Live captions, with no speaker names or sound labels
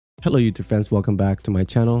Hello YouTube friends, welcome back to my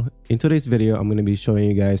channel. In today's video, I'm going to be showing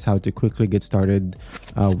you guys how to quickly get started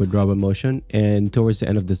with Robomotion, and towards the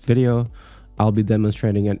end of this video, I'll be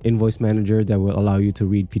demonstrating an invoice manager that will allow you to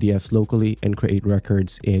read PDFs locally and create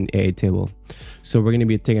records in aitable. So we're going to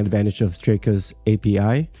be taking advantage of Straico's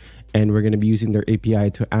API, and we're going to be using their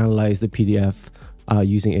API to analyze the PDF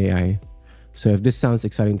using AI. So if this sounds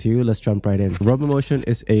exciting to you, let's jump right in. Robomotion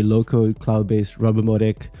is a low-code, cloud-based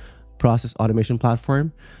robotic process automation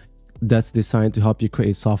platform that's designed to help you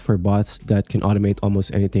create software bots that can automate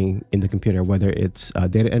almost anything in the computer, whether it's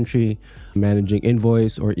data entry, managing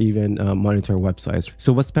invoice, or even monitor websites.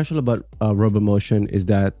 So what's special about Robomotion is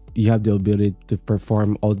that you have the ability to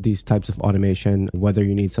perform all these types of automation, whether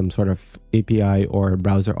you need some sort of API or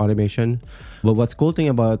browser automation. But what's cool thing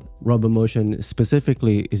about Robomotion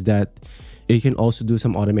specifically is that you can also do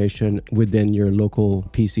some automation within your local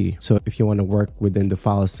PC. So if you want to work within the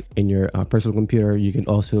files in your personal computer, you can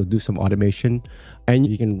also do some automation, and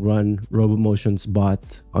you can run Robomotion's bot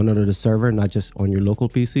on another server, not just on your local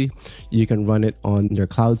PC. You can run it on your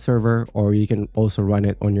cloud server, or you can also run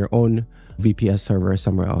it on your own VPS server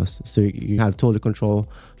somewhere else. So you have total control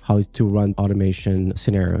how to run automation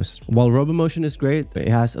scenarios. While Robomotion is great, it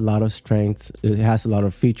has a lot of strengths, it has a lot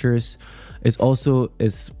of features.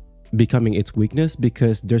 It's becoming its weakness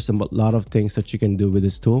because there's a lot of things that you can do with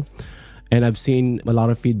this tool. And I've seen a lot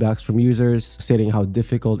of feedbacks from users stating how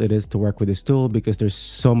difficult it is to work with this tool because there's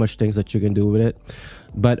so much things that you can do with it.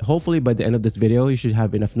 But hopefully by the end of this video, you should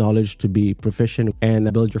have enough knowledge to be proficient and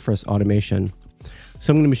build your first automation.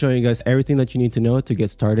 So I'm going to be showing you guys everything that you need to know to get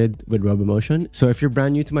started with Robomotion. So if you're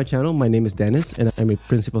brand new to my channel, my name is Dennis and I'm a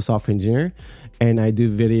principal software engineer, and I do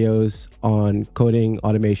videos on coding,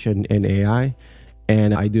 automation, and AI.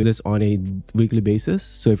 And I do this on a weekly basis.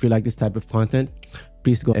 So if you like this type of content,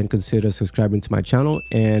 please go and consider subscribing to my channel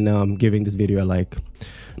and giving this video a like.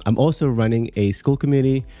 I'm also running a school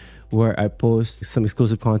community where I post some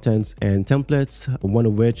exclusive contents and templates, one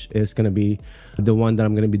of which is going to be the one that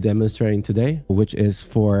I'm going to be demonstrating today, which is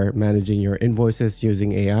for managing your invoices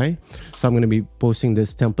using AI. So I'm going to be posting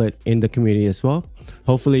this template in the community as well.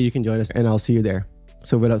 Hopefully you can join us, and I'll see you there.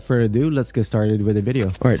 So without further ado, let's get started with the video.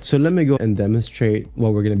 All right, so let me go and demonstrate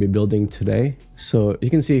what we're going to be building today. So you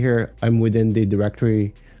can see here, I'm within the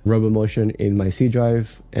directory Robomotion in my C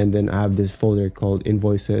drive, and then I have this folder called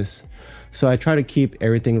Invoices. So I try to keep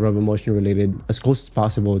everything Robomotion related as close as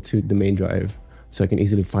possible to the main drive, so I can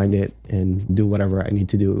easily find it and do whatever I need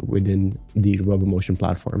to do within the Robomotion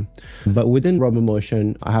platform. But within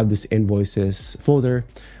Robomotion, I have this Invoices folder,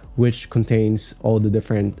 which contains all the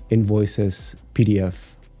different invoices PDF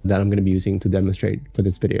that I'm going to be using to demonstrate for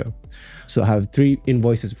this video. So I have 3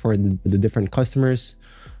 invoices for the different customers,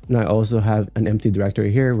 and I also have an empty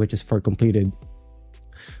directory here, which is for completed.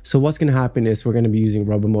 So what's going to happen is we're going to be using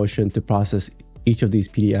Robomotion to process each of these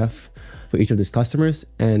PDF for each of these customers,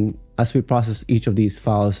 and as we process each of these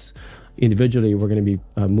files individually, we're going to be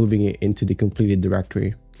moving it into the completed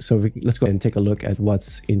directory. So let's go and take a look at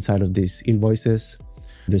what's inside of these invoices.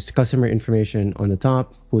 There's the customer information on the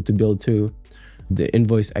top, who to bill to, the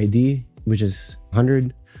invoice ID, which is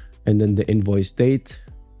 100, and then the invoice date.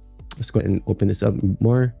 Let's go ahead and open this up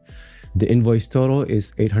more. The invoice total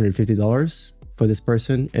is $850 for this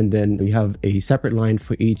person, and then we have a separate line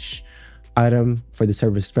for each item for the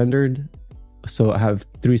service rendered. So I have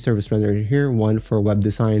 3 service rendered here, one for web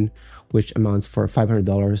design, which amounts for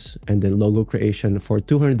 $500, and then logo creation for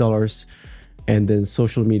 $200, and then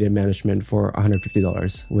social media management for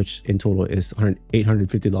 $150, which in total is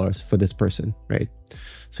 $850 for this person, right?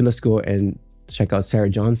 So let's go and check out Sarah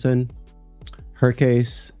Johnson. Her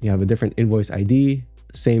case, you have a different invoice ID,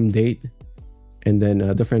 same date, and then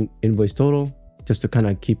a different invoice total, just to kind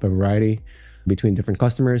of keep a variety between different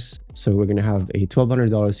customers. So we're going to have a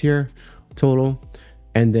 $1,200 here total,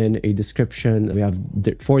 and then a description. We have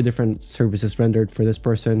 4 different services rendered for this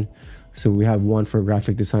person. So we have one for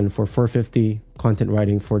graphic design for $450, content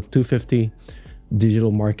writing for $250,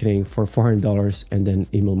 digital marketing for $400, and then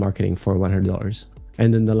email marketing for $100.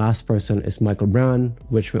 And then the last person is Michael Brown,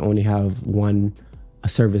 which we only have one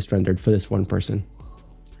service rendered for this one person.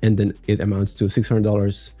 And then it amounts to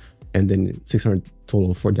 $600, and then $600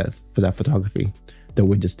 total for that photography that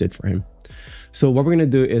we just did for him. So what we're going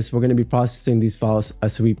to do is we're going to be processing these files.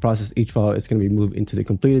 As we process each file, it's going to be moved into the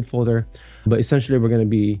completed folder. But essentially, we're going to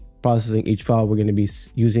be processing each file. We're going to be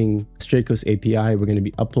using Straico's API. We're going to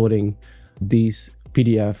be uploading these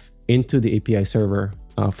PDF into the API server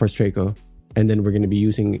for Straico. And then we're going to be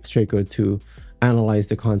using Straico to analyze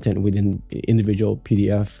the content within individual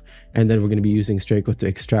PDF. And then we're going to be using Straico to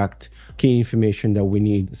extract key information that we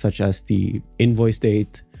need, such as the invoice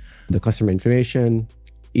date, the customer information,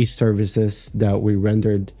 each services that we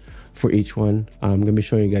rendered for each one. I'm going to be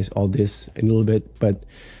showing you guys all this in a little bit, but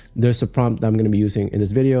there's a prompt that I'm going to be using in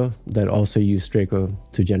this video that also use Straico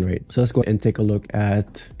to generate. So let's go and take a look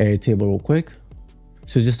at Aitable real quick.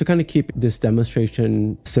 So just to kind of keep this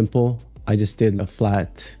demonstration simple, I just did a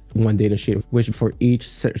flat one data sheet, which for each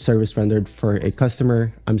service rendered for a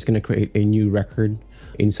customer, I'm just going to create a new record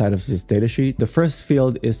inside of this data sheet. The first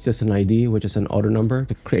field is just an ID, which is an auto number,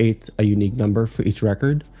 to create a unique number for each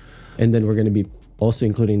record. And then we're going to be also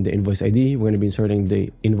including the invoice ID. We're going to be inserting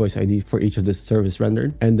the invoice ID for each of the service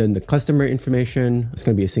rendered. And then the customer information is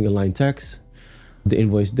going to be a single line text. The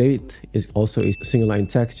invoice date is also a single line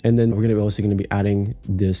text. And then we're going to be also going to be adding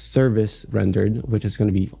the service rendered, which is going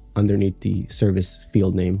to be underneath the service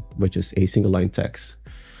field name, which is a single line text.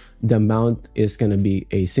 The amount is going to be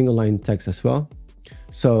a single line text as well.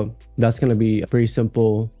 So that's going to be a pretty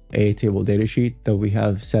simple Aitable data sheet that we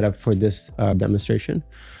have set up for this demonstration.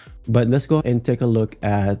 But let's go and take a look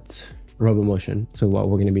at Robomotion. So what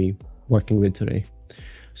we're going to be working with today.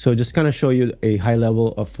 So just kind of show you a high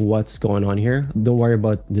level of what's going on here. Don't worry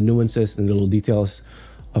about the nuances and the little details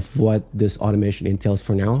of what this automation entails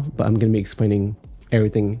for now, but I'm going to be explaining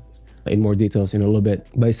everything in more details in a little bit.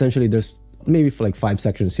 But essentially there's maybe for like 5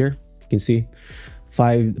 sections here. You can see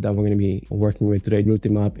 5 that we're going to be working with today, group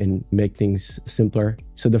them up and make things simpler.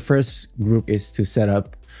 So the first group is to set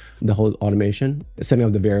up the whole automation, setting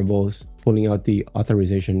up the variables, pulling out the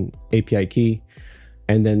authorization API key,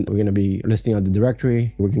 and then we're going to be listing out the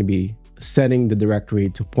directory. We're going to be setting the directory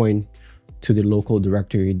to point to the local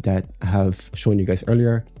directory that I have shown you guys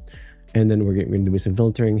earlier. And then we're going to do some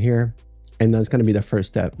filtering here. And that's going to be the first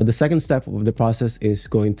step. But the second step of the process is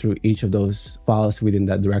going through each of those files within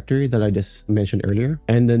that directory that I just mentioned earlier.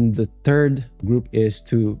 And then the third group is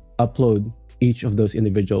to upload each of those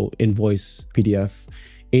individual invoice PDF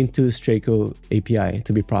into Straico API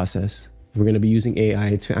to be processed. We're going to be using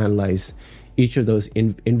AI to analyze each of those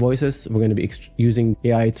invoices. We're going to be using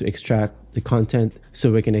AI to extract the content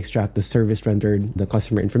so we can extract the service rendered, the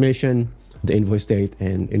customer information, the invoice date,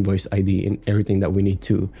 and invoice ID, and everything that we need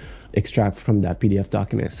to extract from that PDF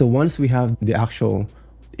document. So once we have the actual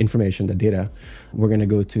information, the data, we're going to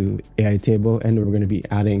go to Aitable and we're going to be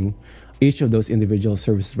adding each of those individual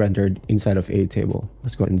services rendered inside of Aitable.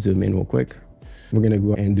 Let's go ahead and zoom in real quick. We're going to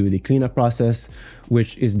go and do the cleanup process,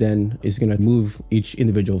 which is going to move each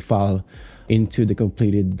individual file into the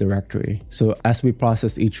completed directory. So as we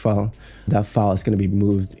process each file, that file is going to be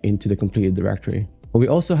moved into the completed directory. We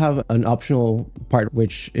also have an optional part,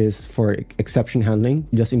 which is for exception handling,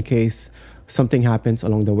 just in case something happens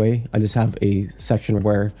along the way. I just have a section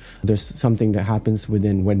where there's something that happens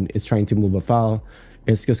within when it's trying to move a file.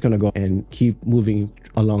 It's just going to go and keep moving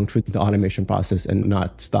along through the automation process and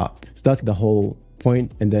not stop. So that's the whole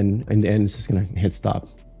point. And then in the end, it's just going to hit stop.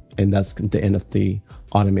 And that's the end of the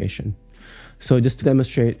automation. So just to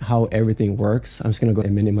demonstrate how everything works, I'm just going to go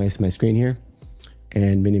and minimize my screen here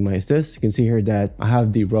and minimize this. You can see here that I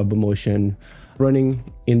have the Robomotion running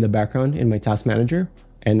in the background in my task manager,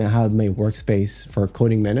 and I have my workspace for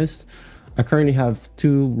Coding Menace. I currently have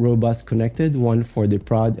 2 robots connected, one for the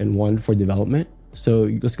prod and one for development.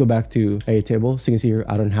 So let's go back to Aitable. So you can see here,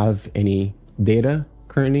 I don't have any data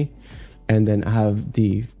currently. And then I have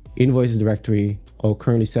the invoices directory all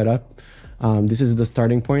currently set up. This is the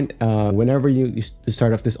starting point. Whenever you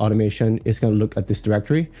start off this automation, it's going to look at this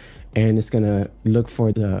directory and it's going to look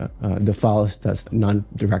for the files that's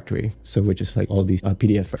non-directory. So which is like all these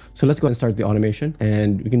PDF. So let's go and start the automation,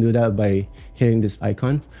 and we can do that by hitting this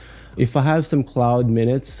icon. If I have some cloud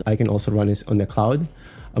minutes, I can also run this on the cloud.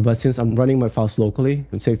 But since I'm running my files locally,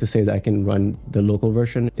 it's safe to say that I can run the local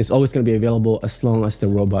version. It's always going to be available as long as the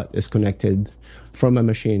robot is connected from my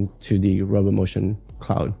machine to the Robomotion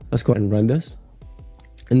cloud. Let's go ahead and run this.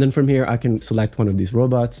 And then from here, I can select one of these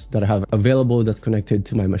robots that I have available that's connected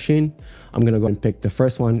to my machine. I'm going to go and pick the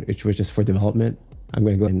first one, which is for development. I'm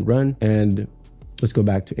going to go ahead and run, and let's go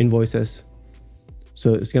back to invoices.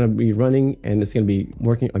 So it's going to be running and it's going to be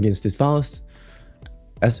working against these files.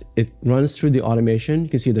 As it runs through the automation, you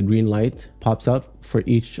can see the green light pops up for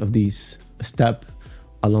each of these steps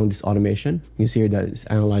along this automation. You can see here that it's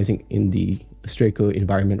analyzing in the Straico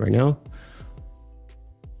environment right now.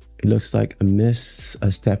 It looks like I missed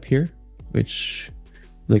a step here, which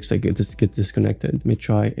looks like it just gets disconnected. Let me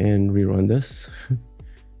try and rerun this.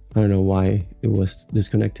 I don't know why it was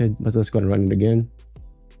disconnected, but let's go and run it again.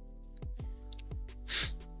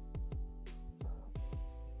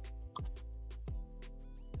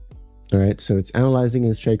 All right, so it's analyzing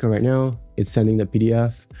in Straico right now. It's sending the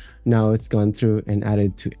PDF. Now it's gone through and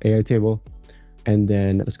added to Aitable. And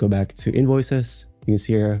then let's go back to invoices. You can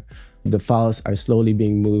see here, the files are slowly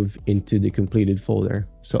being moved into the completed folder.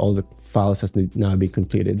 So all the files has to now be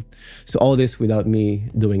completed. So all this without me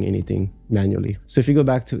doing anything manually. So if you go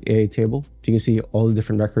back to aitable, you can see all the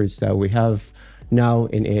different records that we have now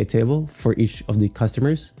in aitable for each of the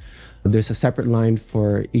customers. There's a separate line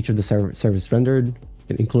for each of the service rendered,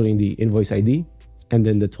 including the invoice ID, and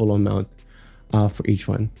then the total amount for each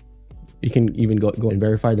one. You can even go and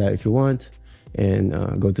verify that if you want, and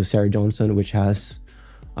go to Sarah Johnson, which has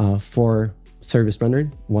 4 service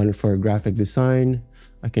rendered, one for graphic design.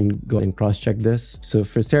 I can go and cross-check this. So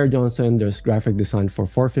for Sarah Johnson, there's graphic design for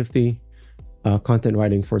 $450, content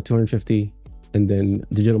writing for $250, and then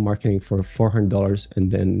digital marketing for $400,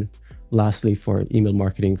 and then lastly for email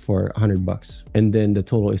marketing for $100. And then the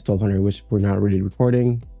total is $1,200, which we're not really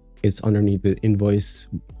recording. It's underneath the invoice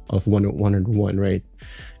of 101, right?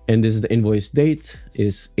 And this is the invoice date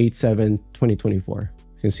is 8/7/2024.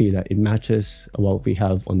 You can see that it matches what we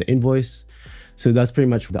have on the invoice. So that's pretty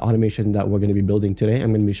much the automation that we're going to be building today.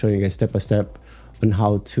 I'm going to be showing you guys step by step on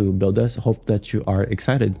how to build this. I hope that you are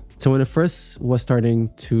excited. So when I first was starting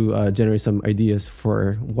to generate some ideas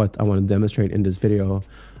for what I want to demonstrate in this video,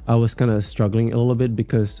 I was kind of struggling a little bit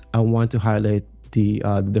because I want to highlight the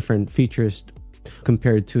different features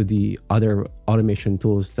compared to the other automation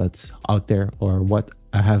tools that's out there or what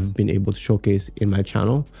I have been able to showcase in my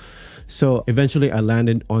channel. So eventually I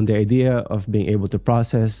landed on the idea of being able to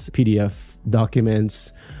process PDF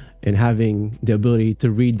documents and having the ability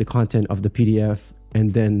to read the content of the PDF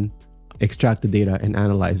and then extract the data and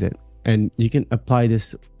analyze it. And you can apply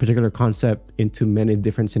this particular concept into many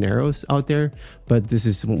different scenarios out there, but this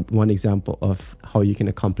is one example of how you can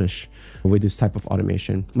accomplish with this type of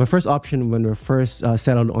automation. My first option when we first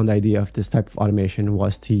settled on the idea of this type of automation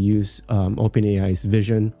was to use OpenAI's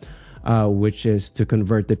Vision, which is to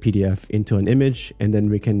convert the PDF into an image, and then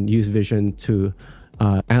we can use Vision to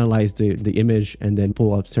analyze the image and then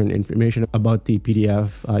pull up certain information about the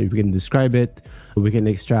PDF. We can describe it, we can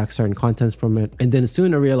extract certain contents from it. And then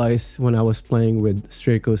soon I realized when I was playing with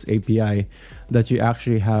Straico's API that you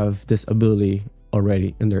actually have this ability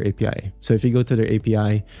already in their API. So if you go to their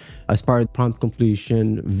API, as part of prompt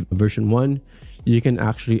completion version 1, you can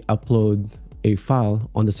actually upload a file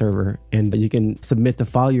on the server and you can submit the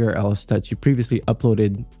file URLs that you previously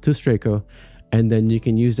uploaded to Straico, and then you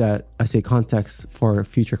can use that as a context for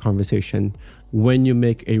future conversation when you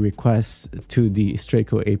make a request to the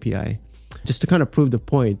Straico API. Just to kind of prove the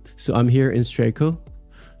point, so I'm here in Straico.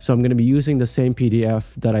 So I'm going to be using the same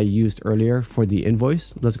PDF that I used earlier for the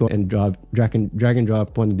invoice. Let's go and drag and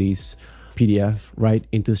drop one of these PDF right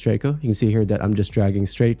into Straico. You can see here that I'm just dragging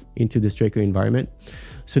straight into the Straico environment.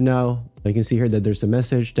 So now you can see here that there's a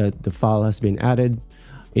message that the file has been added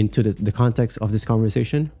into the context of this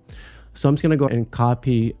conversation. So I'm just going to go and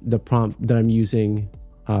copy the prompt that I'm using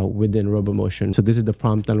within Robomotion. So this is the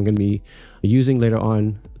prompt that I'm going to be using later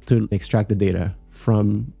on to extract the data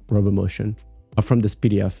from Robomotion, from this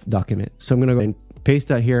PDF document. So I'm going to go and paste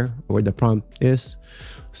that here where the prompt is.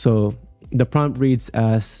 So the prompt reads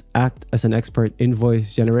as act as an expert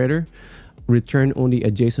invoice generator, return only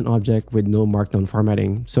a JSON object with no markdown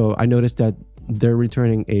formatting. So I noticed that they're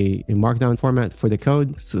returning a markdown format for the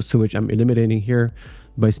code, so which I'm eliminating here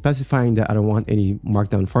by specifying that I don't want any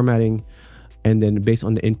markdown formatting, and then based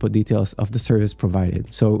on the input details of the service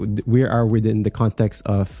provided. So we are within the context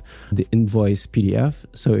of the invoice PDF,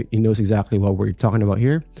 so it knows exactly what we're talking about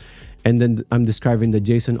here. And then I'm describing the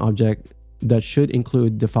JSON object that should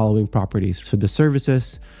include the following properties. So the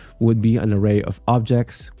services would be an array of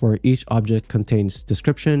objects where each object contains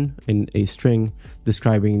description in a string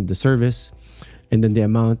describing the service, and then the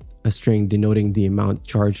amount, a string denoting the amount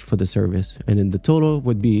charged for the service. And then the total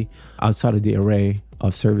would be outside of the array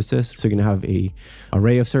of services. So you're gonna have a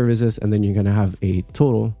array of services, and then you're gonna have a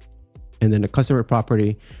total, and then a customer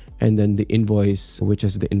property, and then the invoice, which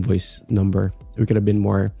is the invoice number. We could have been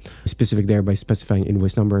more specific there by specifying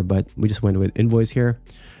invoice number, but we just went with invoice here,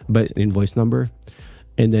 but invoice number.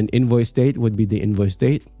 And then invoice date would be the invoice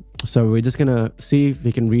date. So we're just gonna see if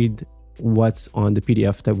we can read what's on the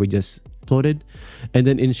PDF that we just uploaded, and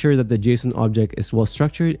then ensure that the JSON object is well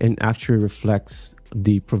structured and actually reflects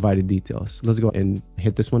the provided details. Let's go and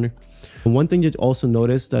hit this one. One thing you also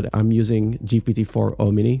notice that I'm using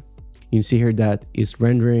GPT-4o Mini. You can see here that it's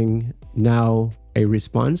rendering now a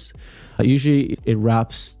response. Usually it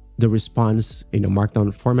wraps the response in a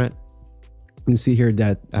markdown format. You can see here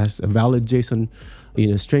that as a valid JSON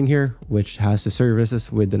in a string here, which has the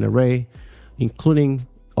services with an array, including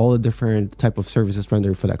all the different type of services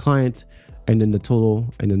rendered for that client. and then the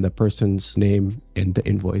total, and then the person's name and the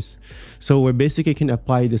invoice. So we basically can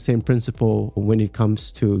apply the same principle when it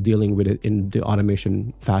comes to dealing with it in the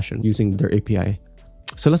automation fashion using their API.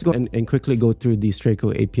 So let's go and quickly go through the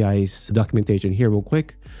Straico API's documentation here real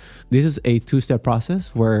quick. This is a two-step process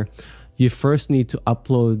where you first need to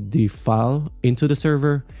upload the file into the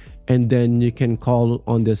server, and then you can call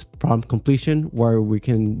on this prompt completion where we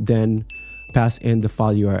can then pass in the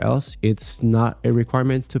file URLs. It's not a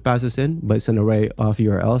requirement to pass this in, but it's an array of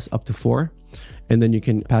URLs up to 4. And then you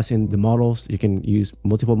can pass in the models. You can use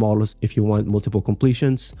multiple models if you want multiple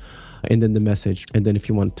completions, and then the message. And then if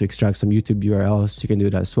you want to extract some YouTube URLs, you can do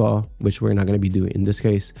that as well, which we're not going to be doing in this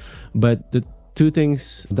case. But the two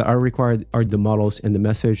things that are required are the models and the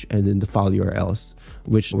message, and then the file URLs,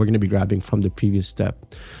 which we're going to be grabbing from the previous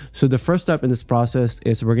step. So the first step in this process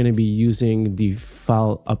is we're going to be using the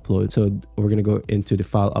file upload. So we're going to go into the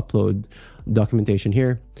file upload documentation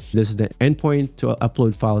here. This is the endpoint to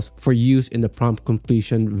upload files for use in the prompt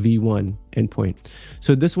completion v1 endpoint.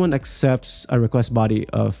 So this one accepts a request body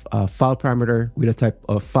of a file parameter with a type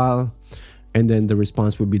of file, and then the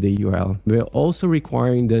response would be the URL. We're also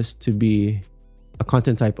requiring this to be a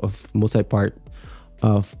content type of multi-part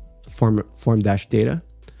of form-data,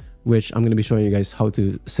 which I'm going to be showing you guys how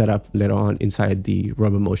to set up later on inside the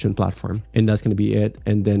Robomotion platform. And that's going to be it.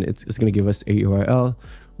 And then it's going to give us a URL,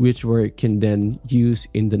 which we can then use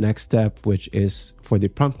in the next step, which is for the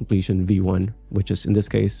prompt completion v1, which is in this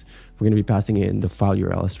case, we're going to be passing in the file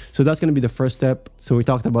URLs. So that's going to be the first step. So we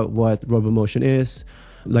talked about what Robomotion is.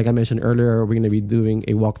 Like I mentioned earlier, we're going to be doing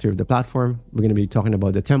a walkthrough of the platform. We're going to be talking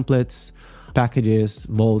about the templates, packages,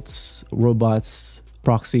 vaults, robots,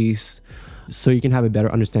 proxies, so you can have a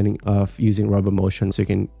better understanding of using Robomotion, so you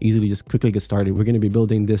can easily just quickly get started. We're going to be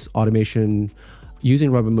building this automation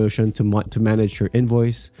using Robomotion to manage your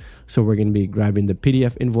invoice. So we're going to be grabbing the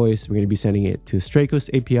PDF invoice, we're going to be sending it to Straico's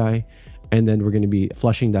API, and then we're going to be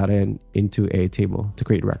flushing that into a table to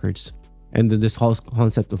create records. And then this whole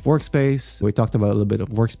concept of workspace, we talked about a little bit of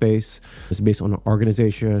workspace. It's based on an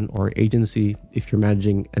organization or agency. If you're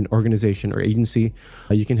managing an organization or agency,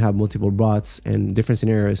 you can have multiple bots and different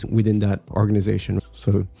scenarios within that organization.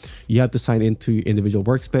 So you have to sign into your individual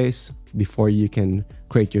workspace before you can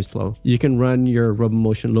create your flow. You can run your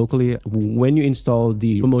Robomotion locally. When you install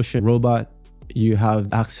the Robomotion robot, you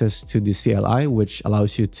have access to the CLI, which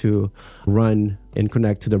allows you to run and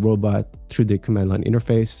connect to the robot through the command line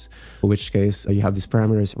interface, in which case you have these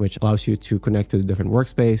parameters, which allows you to connect to the different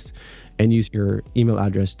workspace and use your email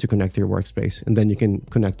address to connect to your workspace. And then you can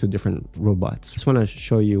connect to different robots. Just want to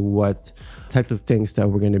show you what type of things that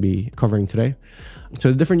we're going to be covering today.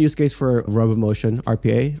 So the different use case for Robomotion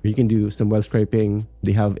RPA, you can do some web scraping.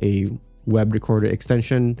 They have a web recorder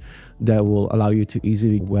extension that will allow you to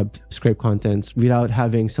easily web scrape contents without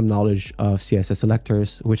having some knowledge of CSS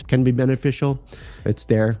selectors, which can be beneficial. It's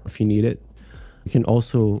there if you need it. You can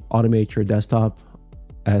also automate your desktop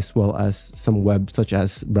as well as some web such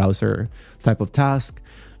as browser type of task,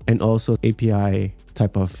 and also API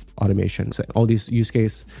type of automation. So all these use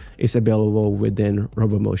case is available within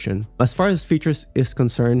Robomotion. As far as features is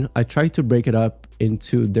concerned, I try to break it up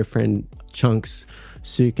into different chunks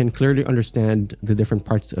so you can clearly understand the different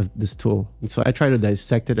parts of this tool. So I try to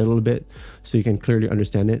dissect it a little bit so you can clearly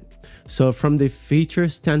understand it. So from the feature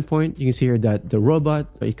standpoint, you can see here that the robot,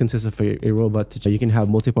 it consists of a robot. You can have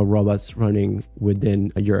multiple robots running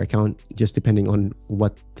within your account, just depending on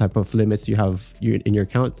what type of limits you have in your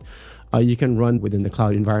account. You can run within the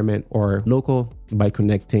cloud environment or local by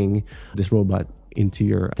connecting this robot into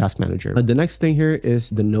your task manager. The next thing here is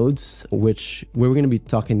the nodes, which we're going to be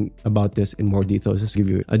talking about this in more detail. Just to give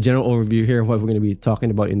you a general overview here of what we're going to be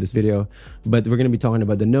talking about in this video, but we're going to be talking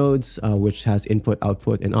about the nodes, which has input,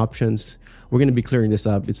 output, and options. We're going to be clearing this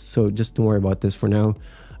up. So just don't worry about this for now.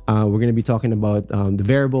 We're going to be talking about the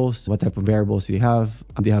variables, what type of variables you have.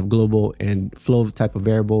 They have global and flow type of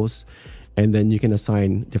variables, and then you can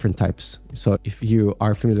assign different types. So if you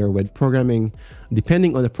are familiar with programming,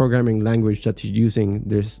 depending on the programming language that you're using,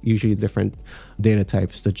 there's usually different data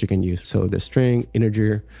types that you can use. So there's string,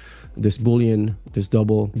 integer, there's Boolean, there's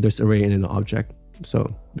double, there's array, and an object.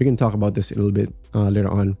 So we can talk about this a little bit later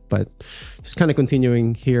on, but just kind of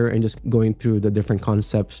continuing here and just going through the different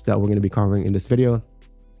concepts that we're going to be covering in this video.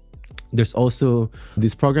 There's also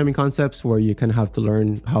these programming concepts where you kind of have to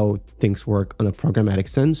learn how things work on a programmatic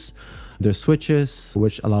sense. There's switches,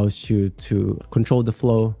 which allows you to control the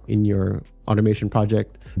flow in your automation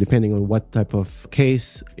project, depending on what type of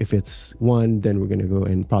case. If it's 1, then we're going to go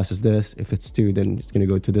and process this. If it's 2, then it's going to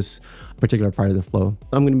go to this particular part of the flow.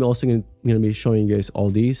 I'm going to be also going to be showing you guys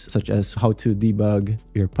all these, such as how to debug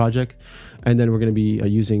your project. And then we're going to be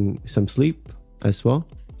using some sleep as well.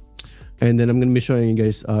 And then I'm going to be showing you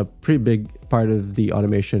guys a pretty big part of the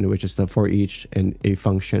automation, which is the for each and a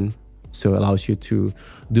function. So it allows you to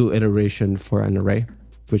do iteration for an array,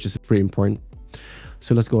 which is pretty important.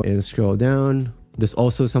 So let's go and scroll down. There's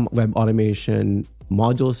also some web automation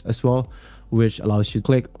modules as well, which allows you to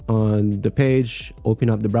click on the page, open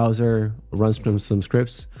up the browser, run some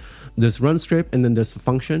scripts. There's run script, and then there's a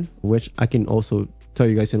function, which I can also tell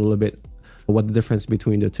you guys in a little bit what the difference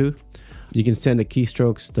between the two. You can send the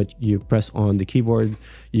keystrokes that you press on the keyboard.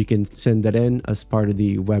 You can send that in as part of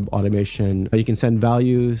the web automation. You can send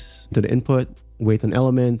values to the input, wait an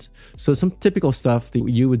element. So some typical stuff that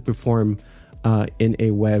you would perform in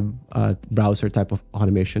a web browser type of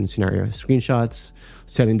automation scenario. Screenshots,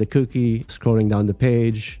 setting the cookie, scrolling down the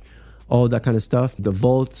page, all that kind of stuff. The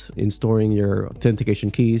vault in storing your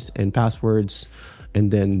authentication keys and passwords, and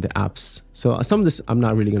then the apps. So some of this I'm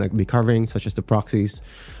not really going to be covering, such as the proxies.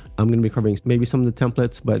 I'm going to be covering maybe some of the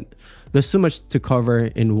templates, but there's so much to cover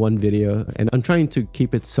in one video, and I'm trying to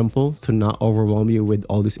keep it simple to not overwhelm you with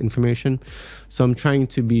all this information. So I'm trying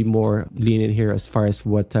to be more lenient here as far as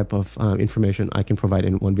what type of information I can provide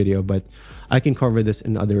in one video, but I can cover this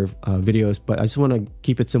in other videos. But I just want to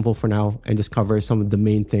keep it simple for now and just cover some of the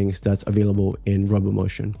main things that's available in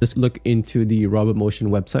Robomotion. Let's look into the Robomotion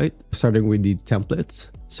website, starting with the templates.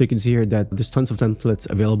 So you can see here that there's tons of templates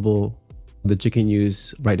available that you can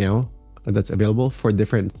use right now, that's available for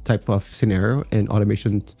different type of scenario and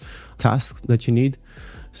automation tasks that you need.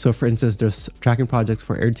 So for instance, there's tracking projects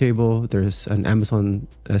for Airtable, there's an Amazon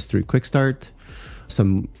S3 quick start,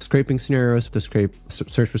 some scraping scenarios to scrape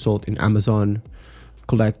search result in Amazon,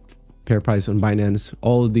 collect pair price on Binance,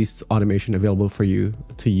 all of these automation available for you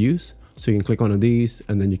to use. So you can click on one of these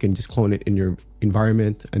and then you can just clone it in your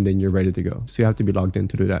environment and then you're ready to go. So you have to be logged in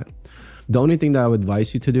to do that. The only thing that I would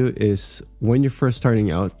advise you to do is when you're first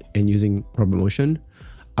starting out and using Robomotion,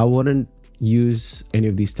 I wouldn't use any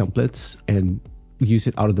of these templates and use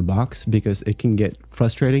it out of the box, because it can get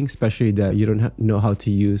frustrating, especially that you don't know how to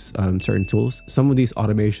use certain tools. Some of these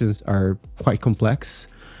automations are quite complex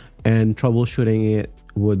and troubleshooting it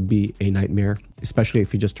would be a nightmare, especially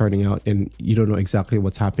if you're just starting out and you don't know exactly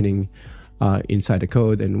what's happening inside the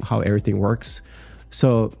code and how everything works.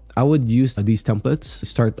 So I would use these templates,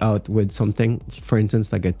 start out with something, for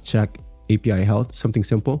instance, like a check API health, something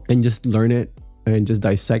simple, and just learn it and just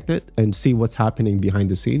dissect it and see what's happening behind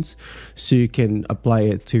the scenes so you can apply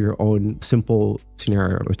it to your own simple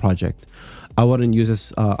scenario or project. I wouldn't use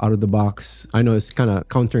this out of the box. I know it's kind of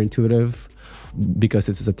counterintuitive because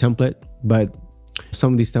it's a template, but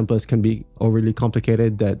some of these templates can be overly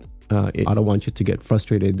complicated that I don't want you to get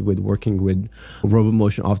frustrated with working with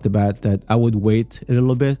Robomotion off the bat, that I would wait a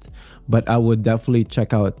little bit, but I would definitely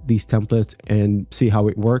check out these templates and see how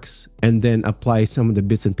it works, and then apply some of the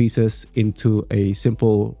bits and pieces into a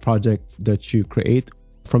simple project that you create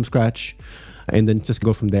from scratch, and then just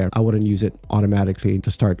go from there. I wouldn't use it automatically to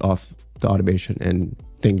start off the automation and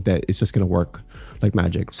think that it's just going to work like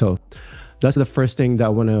magic. So that's the first thing that I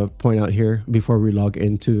want to point out here before we log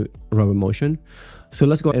into Robomotion. So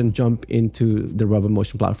let's go and jump into the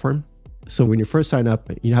Robomotion platform. So when you first sign up,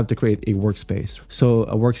 you have to create a workspace. So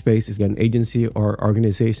a workspace is an agency or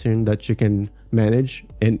organization that you can manage.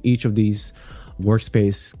 And each of these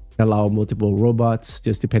workspaces allow multiple robots,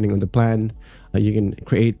 just depending on the plan. You can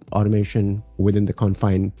create automation within the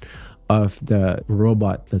confine of the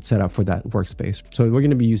robot that's set up for that workspace. So we're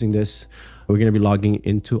going to be using this. We're going to be logging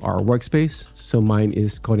into our workspace. So mine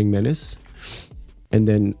is Coding Menace. And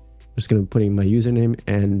then I'm just going to be putting my username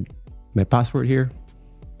and my password here.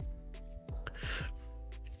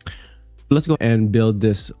 Let's go and build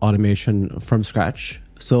this automation from scratch.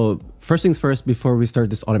 So first things first, before we start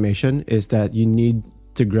this automation, is that you need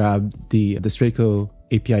to grab the Straico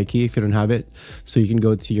API key if you don't have it. So you can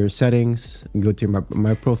go to your settings, and go to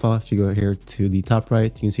my profile. If you go here to the top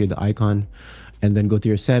right, you can see the icon, and then go to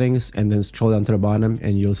your settings and then scroll down to the bottom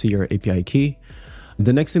and you'll see your API key.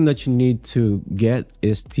 The next thing that you need to get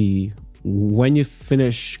is when you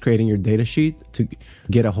finish creating your data sheet, to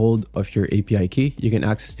get a hold of your API key. You can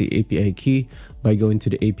access the API key by going to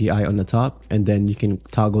the API on the top, and then you can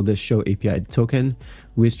toggle this show API token,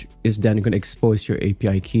 which is then going to expose your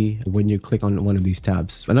API key when you click on one of these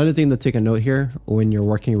tabs. Another thing to take a note here when you're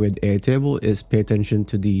working with Aitable is pay attention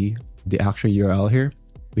to the actual URL here.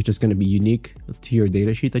 which is going to be unique to your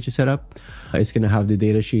datasheet that you set up. It's going to have the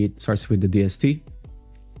datasheet starts with the DST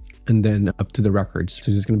and then up to the records.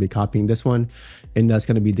 So just going to be copying this one, and that's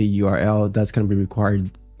going to be the URL that's going to be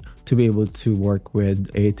required to be able to work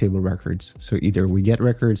with aitable records. So either we get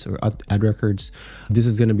records or add records. This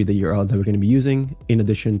is going to be the URL that we're going to be using in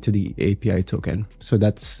addition to the API token. So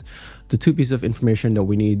that's the two pieces of information that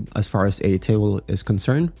we need as far as aitable is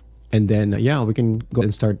concerned. And then, yeah, we can go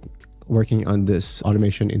and start working on this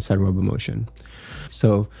automation inside Robomotion.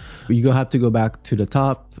 So you have to go back to the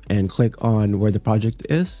top and click on where the project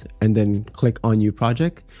is, and then click on new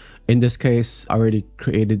project. In this case, I already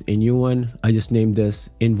created a new one. I just named this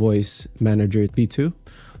Invoice Manager V2.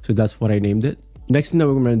 So that's what I named it. Next thing that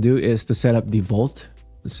we're going to do is to set up the vault.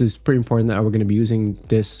 This is pretty important that we're going to be using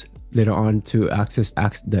this later on to access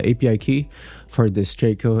the API key for the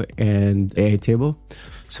Straico and aitable.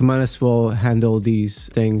 So might as well handle these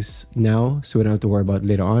things now so we don't have to worry about it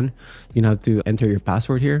later on. You're going to have to enter your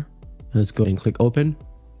password here. Let's go and click open.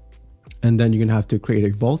 And then you're going to have to create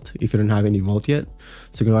a vault if you don't have any vault yet.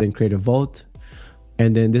 So go ahead and create a vault.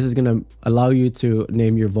 And then this is going to allow you to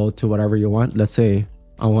name your vault to whatever you want. Let's say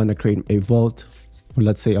I want to create a vault.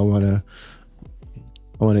 Let's say I want to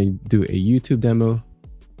do a YouTube demo.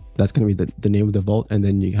 That's going to be the name of the vault. And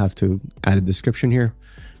then you have to add a description here,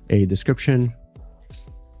 a description,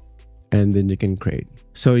 and then you can create.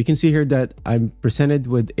 So you can see here that I'm presented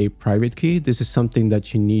with a private key. This is something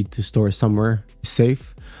that you need to store somewhere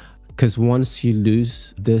safe, because once you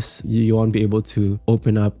lose this, you won't be able to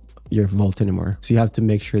open up your vault anymore. So you have to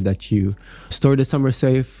make sure that you store this somewhere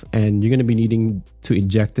safe, and you're going to be needing to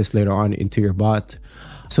inject this later on into your bot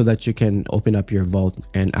so that you can open up your vault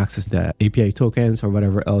and access the API tokens or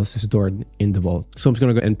whatever else is stored in the vault. So I'm just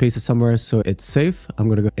going to go and paste it somewhere so it's safe. I'm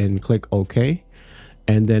going to go and click OK.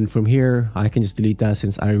 And then from here, I can just delete that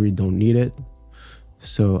since I really don't need it.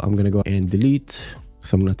 So I'm going to go and delete.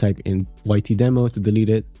 So I'm going to type in YT demo to delete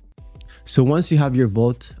it. So once you have your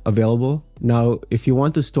vault available, now if you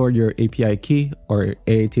want to store your API key or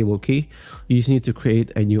aitable key, you just need to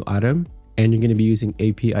create a new item, and you're going to be using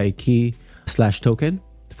API key /token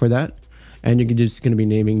for that. And you're just going to be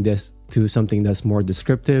naming this to something that's more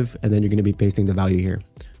descriptive, and then you're going to be pasting the value here.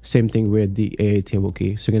 Same thing with the aitable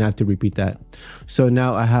key. So you're going to have to repeat that. So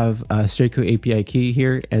now I have a Straico API key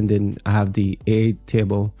here, and then I have the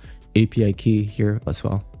aitable API key here as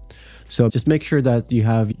well. So just make sure that you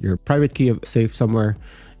have your private key safe somewhere,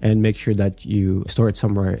 and make sure that you store it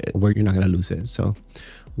somewhere where you're not going to lose it. So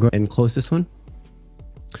go ahead and close this one.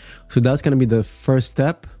 So that's going to be the first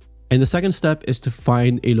step. And the second step is to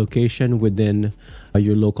find a location within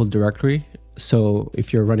your local directory. So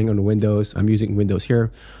if you're running on Windows, I'm using Windows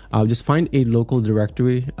here, just find a local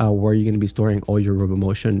directory where you're going to be storing all your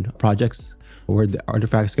Robomotion projects, where the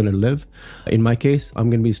artifact is going to live. In my case, I'm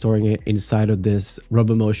going to be storing it inside of this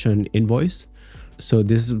Robomotion invoice. So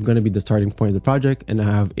this is going to be the starting point of the project, and I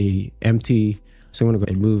have a empty. So I'm going to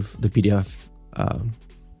go and move the PDF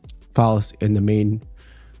files in the main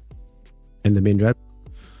drive.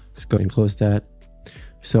 Let's go and close that.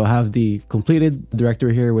 So I have the completed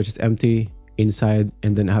directory here, which is empty inside,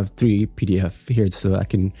 and then I have 3 PDF here so I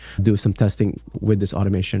can do some testing with this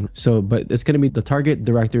automation. So, but it's going to be the target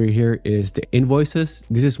directory here is the invoices.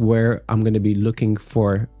 This is where I'm going to be looking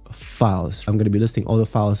for files. I'm going to be listing all the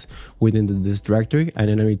files within this directory, and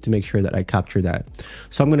then I need to make sure that I capture that.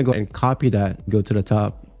 So I'm going to go and copy that, go to the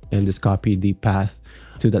top, and just copy the path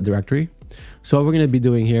to that directory. So what we're going to be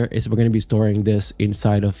doing here is we're going to be storing this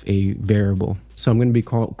inside of a variable. So I'm going to be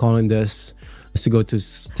calling this, to go to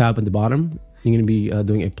tab at the bottom. You're going to be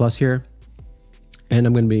doing a plus here, and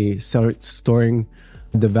I'm going to be storing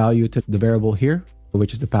the value to the variable here,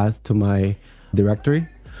 which is the path to my directory.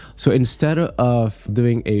 So instead of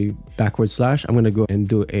doing a backward slash, I'm going to go and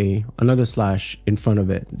do another slash in front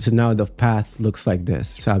of it. So now the path looks like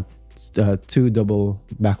this. So I have 2 double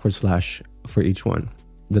backward slash for each one.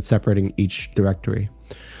 That's separating each directory.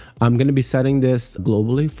 I'm going to be setting this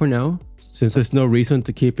globally for now, since there's no reason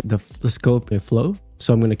to keep the scope and flow.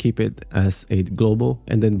 So I'm going to keep it as a global,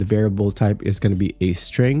 and then the variable type is going to be a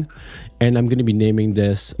string, and I'm going to be naming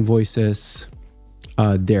this invoices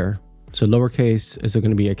there. So lowercase is going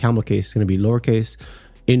to be a camel case, it's going to be lowercase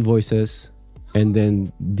invoices, and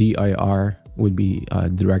then dir would be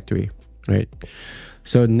directory, right?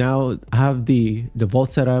 So now I have the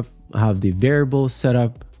vault set up, I have the variable set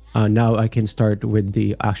up. Now I can start with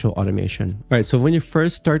the actual automation. All right, so when you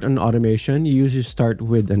first start an automation, you usually start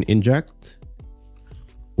with an inject,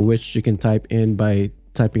 which you can type in by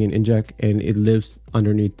typing in inject, and it lives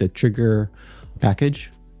underneath the trigger package.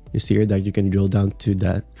 You see here that you can drill down to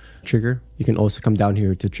that trigger. You can also come down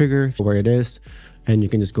here to trigger where it is, and you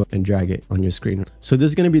can just go and drag it on your screen. So this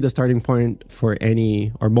is going to be the starting point for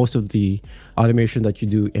any or most of the automation that you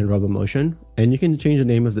do in Robomotion. And you can change the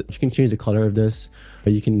name of you can change the color of this,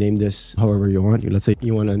 or you can name this however you want. Let's say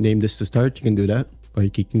you want to name this to start, you can do that, or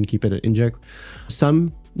you can keep it an inject.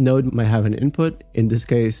 Some node might have an input. In this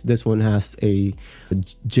case, this one has a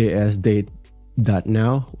JS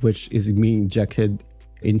date.now, which is being injected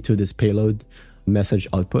into this payload message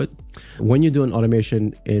output. When you do an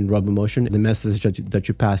automation in Robomotion, the message that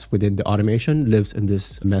you pass within the automation lives in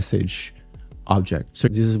this message object. So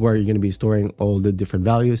this is where you're going to be storing all the different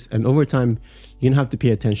values. And over time, you're going to have to pay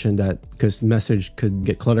attention that because message could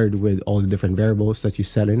get cluttered with all the different variables that you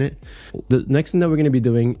set in it. The next thing that we're going to be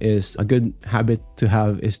doing is a good habit to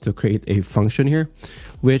have is to create a function here,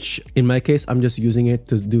 which in my case, I'm just using it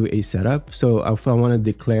to do a setup. So if I want to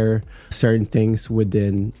declare certain things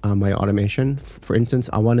within my automation, for instance,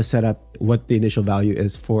 I want to set up what the initial value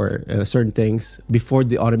is for certain things. Before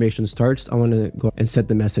the automation starts, I want to go and set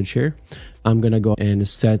the message here. I'm going to go and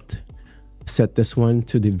set this one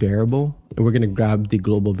to the variable. And we're going to grab the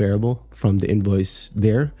global variable from the invoice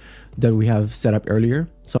there that we have set up earlier.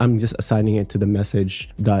 So I'm just assigning it to the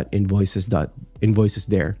message.invoices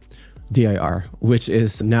there, dir, which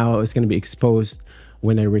is now it's going to be exposed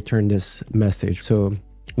when I return this message. So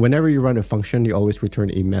whenever you run a function, you always return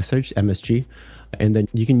a message, MSG. And then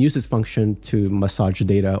you can use this function to massage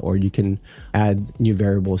data, or you can add new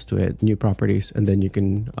variables to it, new properties, and then you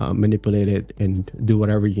can manipulate it and do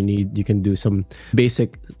whatever you need. You can do some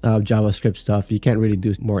basic JavaScript stuff. You can't really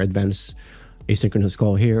do more advanced asynchronous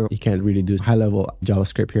call here. You can't really do high-level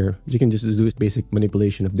JavaScript here. You can just do basic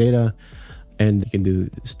manipulation of data, and you can do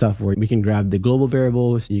stuff where we can grab the global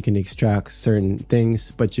variables. You can extract certain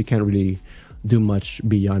things, but you can't really do much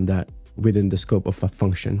beyond that within the scope of a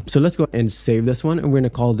function. So let's go and save this one, and we're going to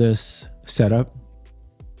call this setup.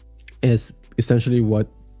 Is essentially what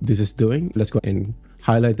this is doing. Let's go and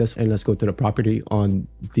highlight this, and let's go to the property on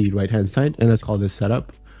the right hand side, and let's call this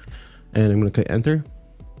setup. And I'm going to click enter,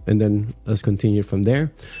 and then let's continue from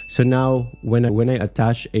there. So now when I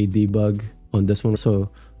attach a debug on this one,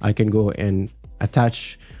 so I can go and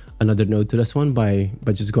attach another node to this one by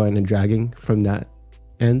just going and dragging from that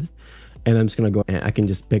end. And I'm just going to go and I can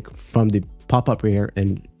just pick from the pop-up here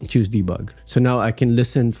and choose debug. So now I can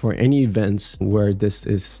listen for any events where this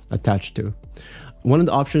is attached to. One of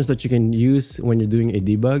the options that you can use when you're doing a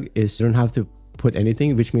debug is you don't have to put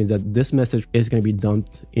anything, which means that this message is going to be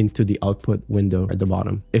dumped into the output window at the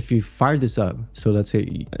bottom. If you fire this up, so let's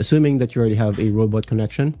say, assuming that you already have a robot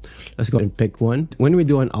connection, let's go and pick one. When we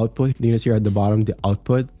do an output, you're going to see at the bottom the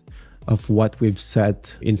output of what we've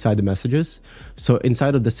set inside the messages. So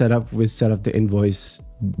inside of the setup, we set up the invoice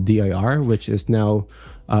dir, which is now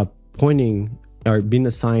pointing or being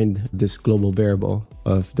assigned this global variable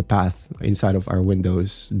of the path inside of our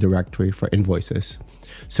Windows directory for invoices.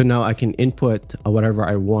 So now I can input whatever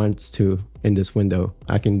I want to in this window.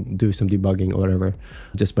 I can do some debugging or whatever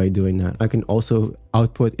just by doing that. I can also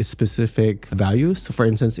output a specific values. So for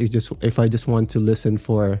instance, if I just want to listen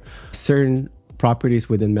for certain properties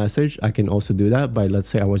within message, I can also do that by, let's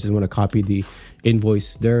say I just want to copy the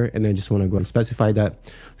invoice there, and I just want to go and specify that.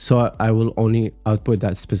 So I will only output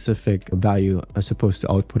that specific value as opposed to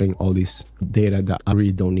outputting all these data that I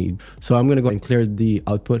really don't need. So I'm going to go and clear the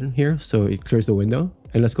output here. So it clears the window,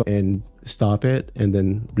 and let's go and stop it and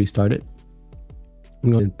then restart it.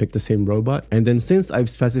 I'm going to pick the same robot. And then since I've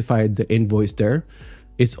specified the invoice there,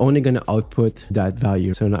 it's only going to output that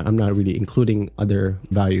value. So I'm not really including other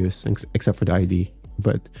values except for the ID.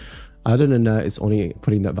 But other than that, it's only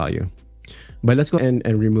putting that value. But let's go and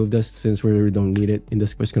remove this since we really don't need it. In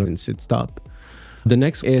this, we're just going to hit stop. The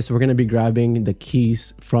next is we're going to be grabbing the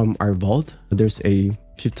keys from our vault.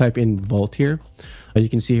 If you type in vault here, you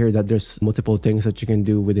can see here that there's multiple things that you can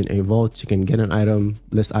do within a vault. You can get an item,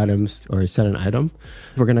 list items, or set an item.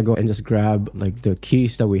 We're going to go and just grab like the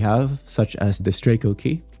keys that we have, such as the Straico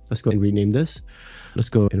key. Let's go and rename this. Let's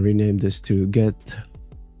go and rename this to get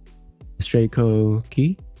Straico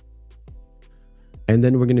key. And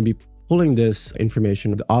then we're going to be pulling this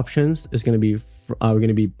information. The options is going to be, we're going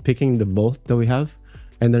to be picking the vault that we have.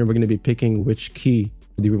 And then we're going to be picking which key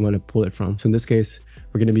do we want to pull it from. So in this case,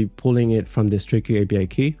 we're going to be pulling it from the Straico API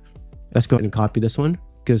key. Let's go ahead and copy this one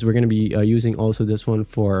because we're going to be using also this one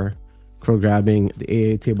for grabbing the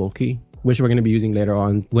aitable key, which we're going to be using later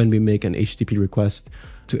on when we make an HTTP request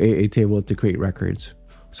to aitable to create records.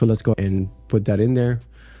 So let's go and put that in there.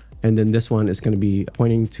 And then this one is going to be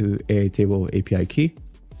pointing to aitable API key.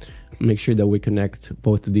 Make sure that we connect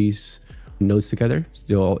both of these nodes together,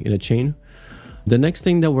 still in a chain. The next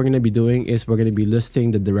thing that we're going to be doing is we're going to be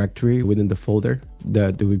listing the directory within the folder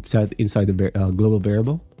that we've set inside the global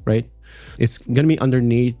variable, right? It's going to be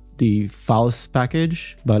underneath the files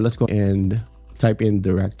package, but let's go and type in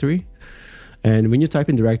directory. And when you type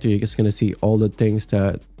in directory, you're just going to see all the things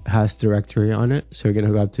that has directory on it. So you're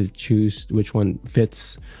going to have to choose which one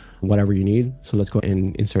fits whatever you need. So let's go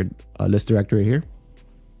and insert a list directory here.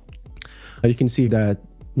 You can see that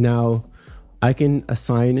now I can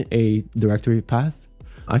assign a directory path.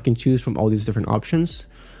 I can choose from all these different options.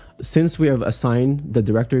 Since we have assigned the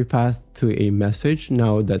directory path to a message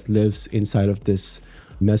now that lives inside of this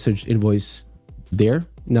message invoice there,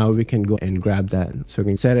 now we can go and grab that. So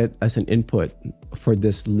we can set it as an input for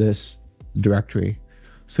this list directory.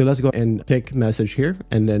 So let's go and pick message here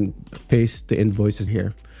and then paste the invoices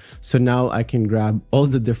here. So now I can grab all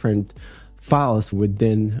the different files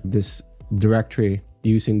within this directory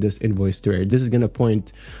using this invoice directory. This is going to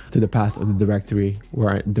point to the path of the directory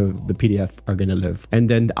where the PDF are going to live. And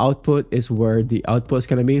then the output is where the output is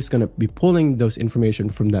going to be. It's going to be pulling those information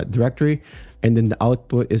from that directory. And then the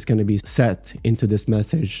output is going to be set into this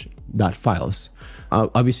message.files.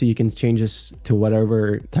 Obviously, you can change this to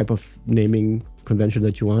whatever type of naming convention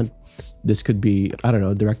that you want. This could be, I don't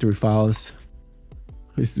know, directory files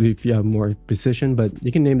if you have more precision, but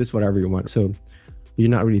you can name this whatever you want. So you're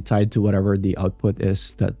not really tied to whatever the output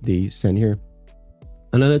is that they send here.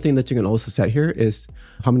 Another thing that you can also set here is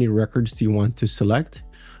how many records do you want to select.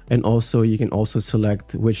 And also you can also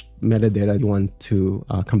select which metadata you want to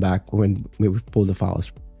come back when we pull the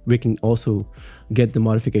files. We can also get the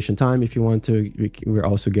modification time if you want to. We're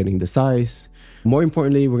also getting the size. More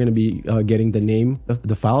importantly, we're going to be getting the name of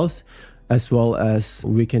the files, as well as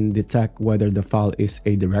we can detect whether the file is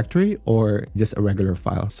a directory or just a regular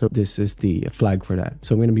file. So this is the flag for that.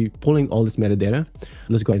 So I'm going to be pulling all this metadata.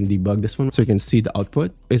 Let's go ahead and debug this one so you can see the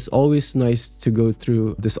output. It's always nice to go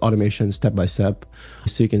through this automation step by step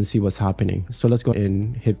so you can see what's happening. So let's go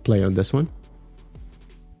and hit play on this one.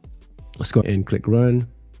 Let's go and click run.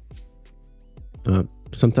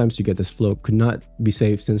 Sometimes you get this flow could not be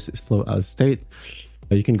saved since it's flow out of state.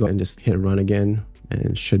 You can go and just hit run again, and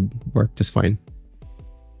it should work just fine.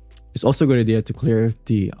 It's also a good idea to clear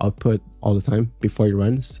the output all the time before it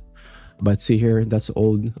runs. But see here, that's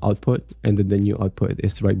old output, and then the new output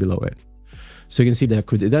is right below it. So you can see the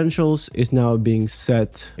credentials is now being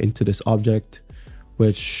set into this object,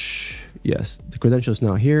 which, yes, the credentials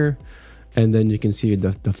now here. And then you can see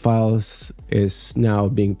the files is now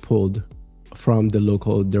being pulled from the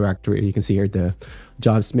local directory. You can see here the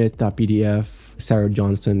John Smith.pdf, Sarah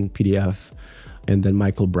Johnson PDF, and then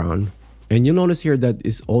Michael Brown. And you'll notice here that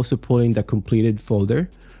it's also pulling the completed folder.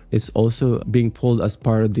 It's also being pulled as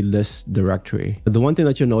part of the list directory. The one thing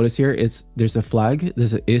that you'll notice here is there's a flag.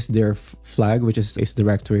 There's a is there flag, which is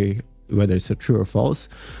directory, whether it's a true or false,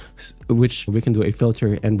 which we can do a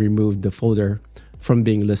filter and remove the folder from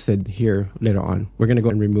being listed here later on. We're going to go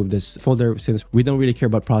and remove this folder since we don't really care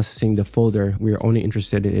about processing the folder. We're only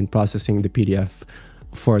interested in processing the PDF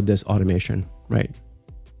for this automation, right?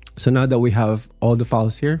 So now that we have all the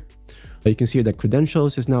files here, you can see that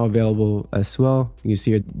credentials is now available as well. You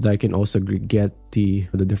see that I can also get the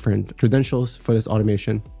different credentials for this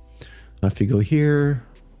automation. If you go here,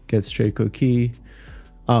 get Straico key,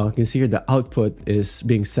 you can see here the output is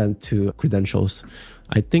being sent to credentials.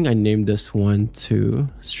 I think I named this one to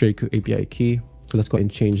Straico API key. So let's go ahead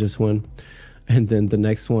and change this one. And then the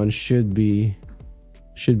next one should be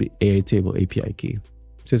aitable API key.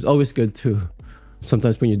 So it's always good to,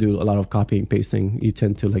 sometimes when you do a lot of copying and pasting, you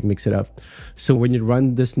tend to like mix it up. So when you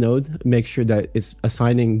run this node, make sure that it's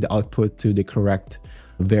assigning the output to the correct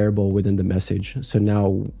variable within the message. So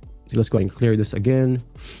now let's go ahead and clear this again.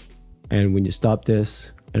 And when you stop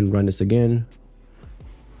this and run this again,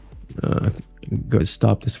 go to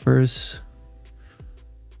stop this first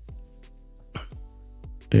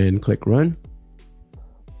and click run.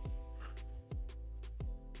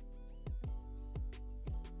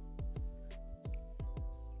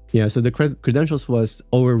 Yeah, so the credentials was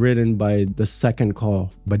overridden by the second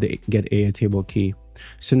call by the get aitable key.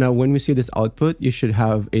 So now when we see this output, you should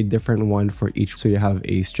have a different one for each. So you have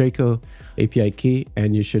a Straico API key,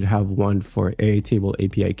 and you should have one for aitable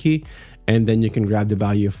API key. And then you can grab the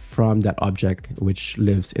value from that object, which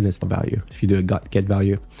lives in this value. If you do a get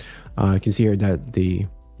value, you can see here that the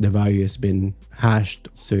value has been hashed.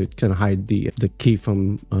 So it can hide the key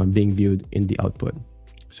from being viewed in the output.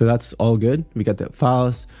 So that's all good. We got the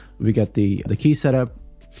files, we got the key setup.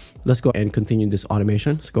 Let's go and continue this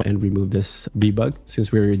automation. Let's go and remove this debug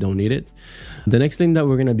since we really don't need it. The next thing that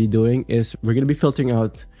we're going to be doing is we're going to be filtering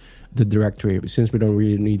out the directory. Since we don't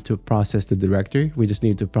really need to process the directory, we just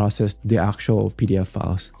need to process the actual PDF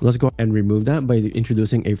files. Let's go and remove that by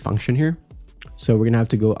introducing a function here. So we're gonna have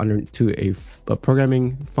to go under to a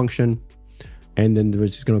programming function, and then we're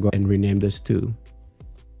just gonna go and rename this to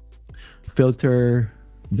filter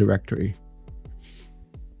directory.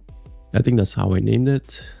 I think that's how I named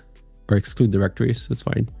it, or exclude directories. That's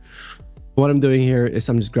fine. What I'm doing here is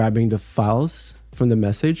I'm just grabbing the files from the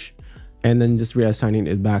message and then just reassigning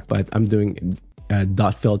it back, but I'm doing a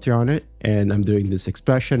dot filter on it, and I'm doing this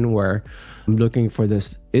expression where I'm looking for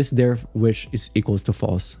this is there, which is equals to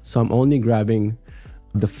false. So I'm only grabbing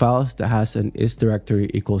the files that has an is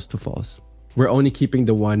directory equals to false. We're only keeping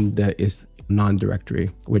the one that is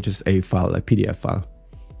non-directory, which is a file, a PDF file.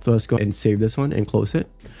 So let's go and save this one and close it.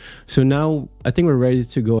 So now I think we're ready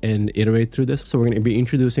to go and iterate through this. So we're going to be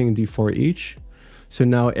introducing the for each. So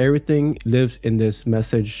now everything lives in this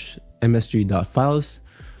message msg.files.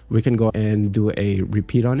 We can go and do a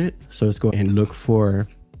repeat on it. So let's go and look for,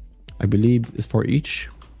 I believe it's for each.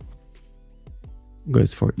 Go to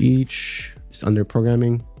for each. It's under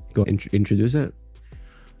programming. Go and introduce it.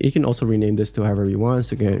 You can also rename this to however you want.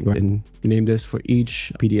 So again, go ahead and rename this for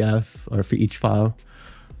each PDF or for each file,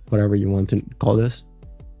 whatever you want to call this.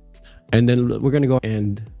 And then we're going to go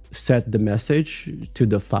and set the message to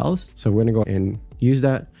the files. So we're going to go and use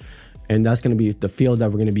that. And that's going to be the field that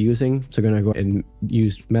we're going to be using. So we're going to go and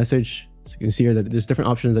use message. So you can see here that there's different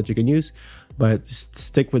options that you can use, but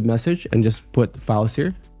stick with message and just put files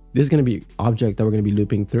here. This is going to be object that we're going to be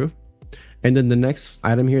looping through. And then the next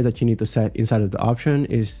item here that you need to set inside of the option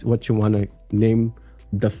is what you want to name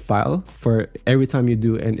the file. For every time you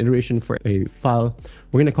do an iteration for a file,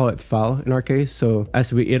 we're going to call it file in our case. So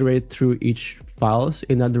as we iterate through each files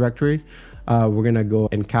in that directory, we're going to go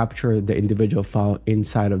and capture the individual file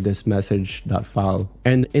inside of this message.file.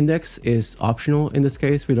 And index is optional in this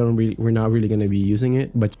case. We're not really going to be using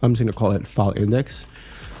it, but I'm just going to call it file index,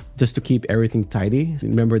 just to keep everything tidy.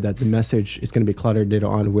 Remember that the message is going to be cluttered later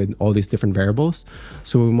on with all these different variables.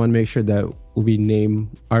 So we want to make sure that we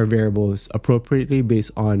name our variables appropriately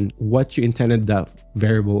based on what you intended that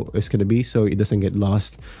variable is going to be, so it doesn't get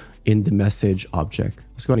lost in the message object.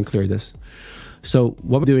 Let's go ahead and clear this. So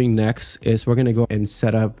what we're doing next is we're going to go and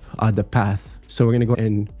set up the path. So we're going to go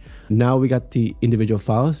and now we got the individual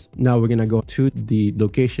files. Now we're going to go to the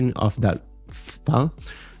location of that file.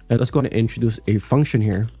 And let's go ahead and introduce a function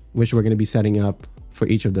here, which we're going to be setting up for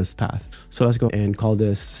each of this path. So let's go and call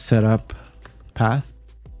this setup path.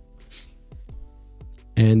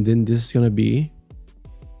 And then this is going to be,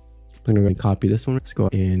 I'm going to copy this one. Let's go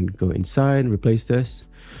and go inside, replace this.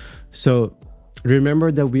 So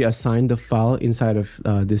remember that we assigned the file inside of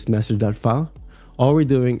this message.file. All we're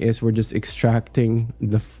doing is we're just extracting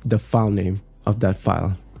the file name of that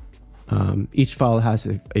file. Each file has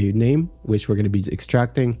a name, which we're going to be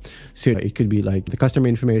extracting. So it could be like the customer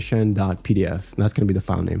information.pdf. That's going to be the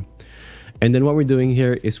file name. And then what we're doing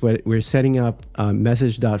here is we're setting up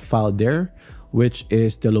message.file there, which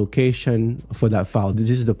is the location for that file. This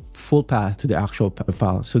is the full path to the actual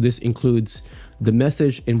file. So this includes the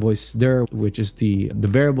message invoice there, which is the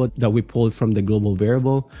variable that we pulled from the global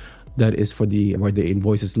variable that is for where the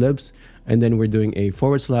invoices lives. And then we're doing a / or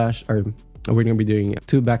we're going to be doing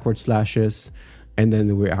 2 backward slashes, and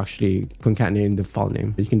then we're actually concatenating the file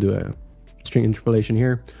name. You can do a string interpolation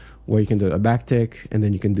here, or you can do a backtick, and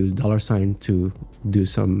then you can do $sign to do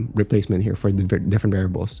some replacement here for the different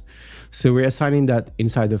variables. So we're assigning that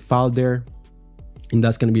inside the file there, and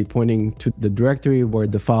that's going to be pointing to the directory where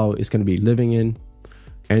the file is going to be living in.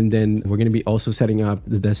 And then we're going to be also setting up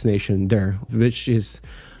the destination there, which is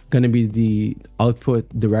going to be the output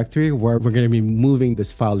directory where we're going to be moving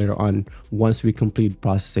this file later on once we complete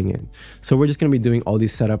processing it. So we're just going to be doing all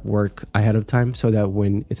this setup work ahead of time so that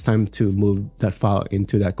when it's time to move that file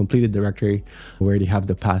into that completed directory, we already have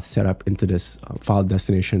the path set up into this file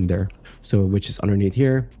destination there. So which is underneath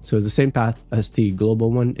here. So the same path as the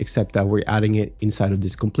global one, except that we're adding it inside of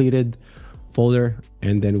this completed folder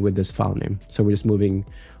and then with this file name. So we're just moving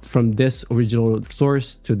from this original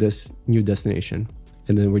source to this new destination.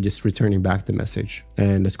 And then we're just returning back the message.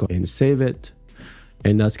 And let's go ahead and save it.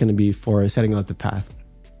 And that's going to be for setting out the path.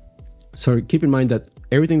 So keep in mind that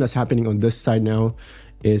everything that's happening on this side now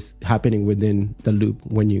is happening within the loop.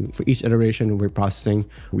 For each iteration we're processing,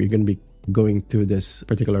 we're going to be going through this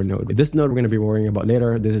particular node. This node we're going to be worrying about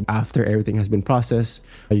later. This is after everything has been processed.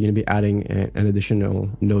 You're going to be adding an additional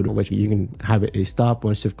node, which you can have a stop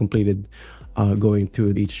once you've completed going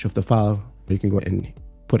through each of the file. You can go ahead and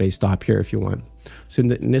put a stop here if you want. So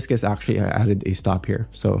in this case, actually, I added a stop here.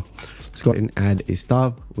 So let's go ahead and add a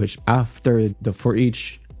stop, which after the for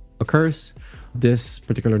each occurs, this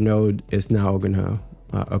particular node is now gonna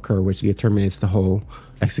occur, which terminates the whole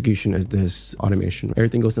execution of this automation.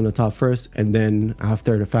 Everything goes on the top first, and then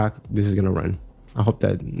after the fact, this is gonna run. I hope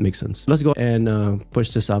that makes sense. Let's go and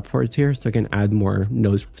push this upwards here so I can add more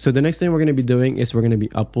nodes. So the next thing we're going to be doing is we're going to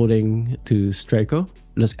be uploading to Straico.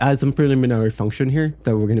 Let's add some preliminary function here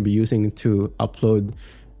that we're going to be using to upload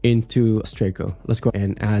into Straico. Let's go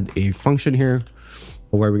and add a function here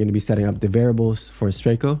where we're going to be setting up the variables for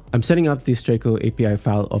Straico. I'm setting up the Straico API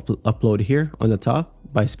file upload here on the top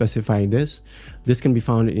by specifying this. This can be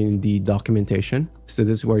found in the documentation. So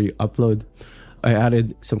this is where you upload. I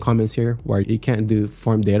added some comments here where you can't do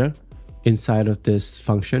form data inside of this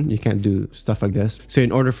function. You can't do stuff like this. So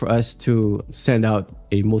in order for us to send out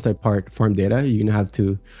a multi-part form data, you're gonna have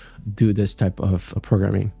to do this type of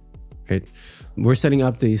programming, right? We're setting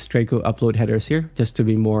up the Straico upload headers here just to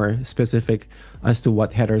be more specific as to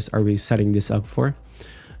what headers are we setting this up for.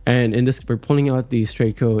 And in this, we're pulling out the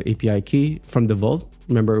Straico API key from the vault.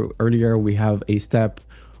 Remember earlier we have a step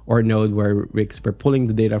or node where we're pulling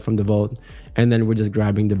the data from the vault, and then we're just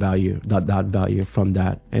grabbing the value, dot value from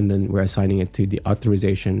that, and then we're assigning it to the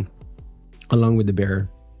authorization along with the bearer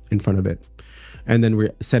in front of it. And then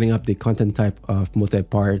we're setting up the content type of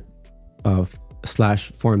multi-part of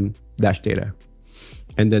 /form -data.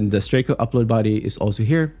 And then the Straico upload body is also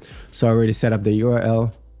here. So I already set up the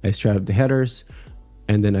URL, I set up the headers,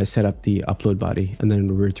 and then I set up the upload body, and then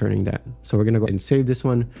we're returning that. So we're gonna go and save this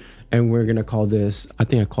one, and we're gonna call this, I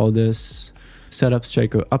think I call this setup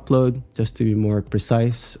Straico upload, just to be more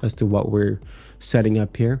precise as to what we're setting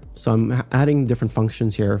up here. So I'm adding different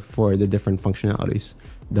functions here for the different functionalities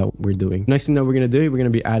that we're doing. Next thing that we're gonna do, we're gonna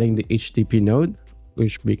be adding the HTTP node,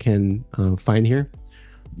 which we can find here.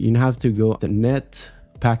 You have to go to net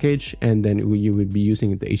package, and then you would be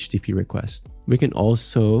using the HTTP request. We can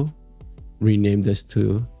also rename this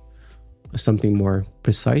to something more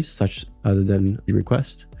precise, such other than the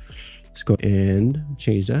request. Let's go and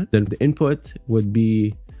change that. Then the input would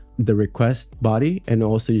be the request body, and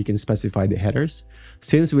also you can specify the headers.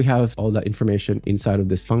 Since we have all that information inside of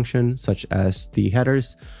this function, such as the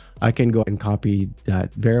headers, I can go and copy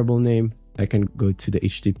that variable name. I can go to the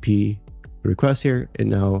HTTP request here, and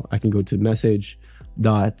now I can go to message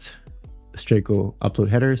dot Straico upload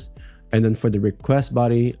headers. And then for the request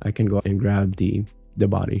body, I can go and grab the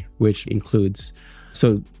body, which includes,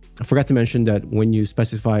 so I forgot to mention that when you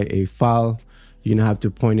specify a file, you're gonna have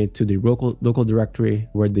to point it to the local directory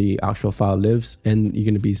where the actual file lives, and you're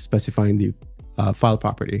gonna be specifying the file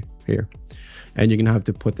property here. And you're gonna have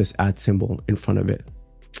to put this @ symbol in front of it.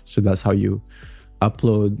 So that's how you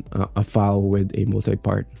upload a file with a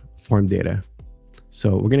multi-part form data.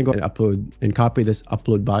 So we're gonna go and upload and copy this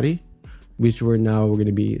upload body, which we're going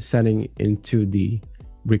to be setting into the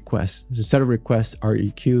request. So instead of request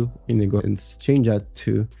REQ, you're gonna go and change that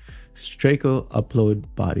to Straico upload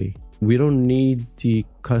body. We don't need the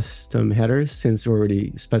custom headers since we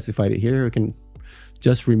already specified it here. We can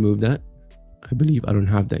just remove that. I believe I don't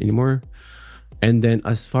have that anymore. And then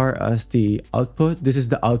as far as the output, this is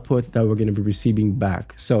the output that we're going to be receiving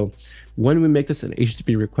back. So when we make this an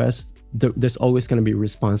HTTP request, there's always going to be a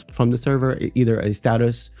response from the server, either a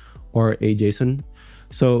status or a JSON.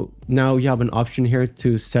 So now you have an option here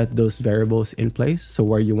to set those variables in place. So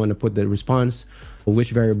where you want to put the response,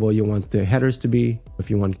 which variable you want the headers to be, if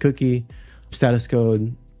you want cookie, status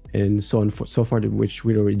code, and so on so forth, which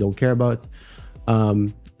we really don't care about.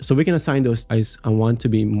 So we can assign those. I want to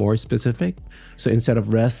be more specific. So instead of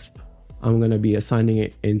resp, I'm going to be assigning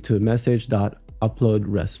it into message.upload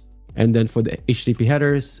resp. And then for the HTTP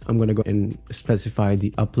headers, I'm going to go and specify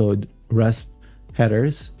the upload resp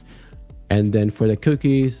headers. And then for the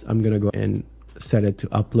cookies, I'm going to go and set it to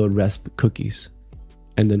upload resp cookies.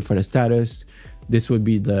 And then for the status, this would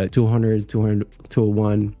be the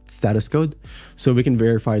 201 status code. So we can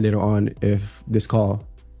verify later on if this call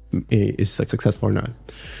is successful or not.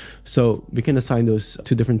 So we can assign those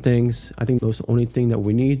two different things. I think those are the only thing that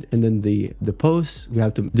we need. And then the post, we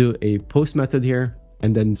have to do a post method here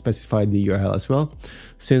and then specify the URL as well.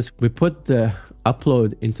 Since we put the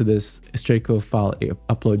upload into this Straico file,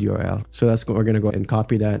 upload URL. So we're gonna go and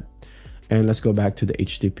copy that. And let's go back to the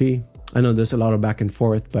HTTP. I know there's a lot of back and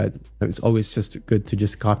forth, but it's always just good to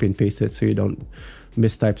just copy and paste it so you don't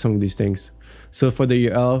mistype some of these things. So for the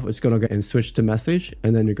URL, it's going to go and switch to message,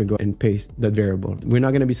 and then you can go and paste that variable. We're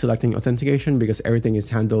not going to be selecting authentication because everything is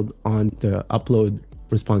handled on the upload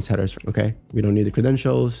response headers, okay? We don't need the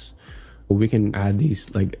credentials. We can add these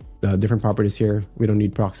like different properties here. We don't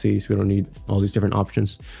need proxies. We don't need all these different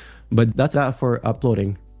options. But that's that for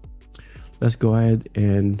uploading. Let's go ahead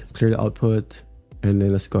and clear the output, and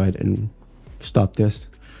then let's go ahead and stop this.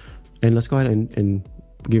 And let's go ahead and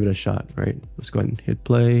give it a shot, right? Let's go ahead and hit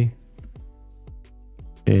play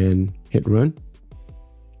and hit run.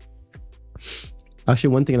 Actually,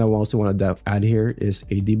 one thing I also want to add here is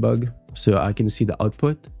a debug, so I can see the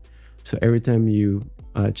output. So every time you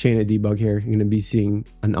chain a debug here, you're going to be seeing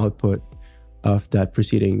an output of that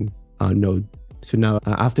preceding node. So now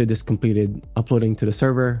after this completed uploading to the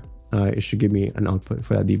server, it should give me an output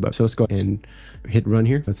for that debug. So let's go and hit run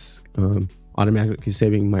here. Let's automatically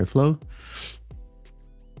saving my flow.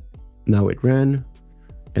 Now it ran.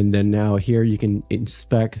 And then now here you can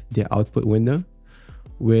inspect the output window,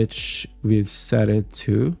 which we've set it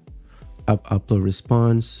to upload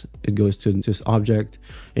response. It goes to this object,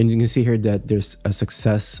 and you can see here that there's a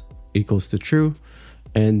success equals to true.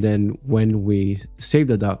 And then when we save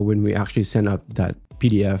the doc, when we actually send up that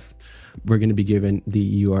PDF, we're going to be given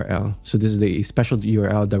the URL. So this is the special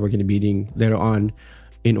URL that we're going to be needing later on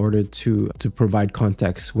in order to provide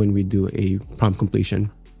context when we do a prompt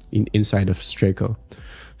completion inside of Straico.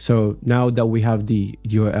 So now that we have the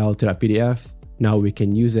URL to that PDF, now we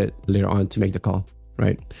can use it later on to make the call,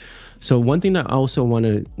 right? So one thing that I also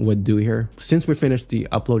would do here, since we finished the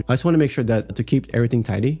upload, I just want to make sure that to keep everything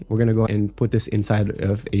tidy, we're going to go and put this inside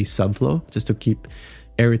of a subflow just to keep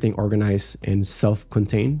everything organized and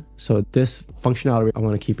self-contained. So this functionality, I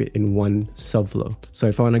want to keep it in one subflow. So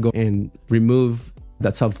if I want to go and remove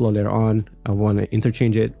that subflow later on, I want to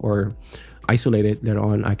interchange it or isolate it later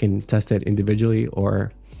on, I can test it individually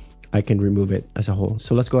or I can remove it as a whole.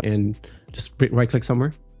 So let's go and just right click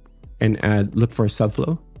somewhere and look for a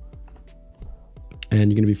subflow. And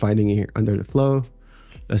you're going to be finding it here under the flow.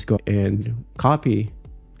 Let's go and copy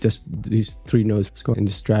just these 3 nodes. Let's go and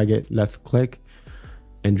just drag it, left click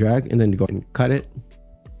and drag, and then go and cut it.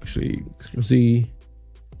 Actually, Z,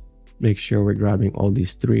 make sure we're grabbing all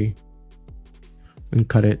these 3 and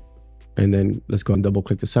cut it. And then let's go and double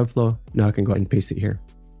click the subflow. Now I can go and paste it here.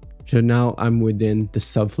 So now I'm within the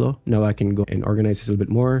subflow. Now I can go and organize this a little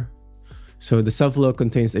bit more. So the subflow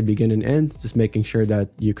contains a begin and end, just making sure that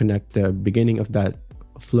you connect the beginning of that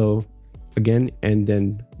flow again, and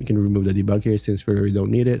then we can remove the debug here since we really don't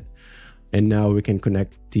need it. And now we can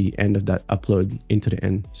connect the end of that upload into the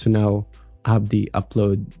end. So now I have the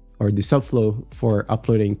upload or the subflow for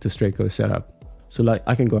uploading to Straico set up. So like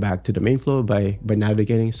I can go back to the main flow by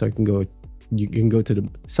navigating. So you can go to the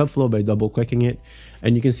subflow by double clicking it,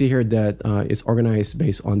 and you can see here that it's organized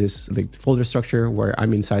based on this folder structure where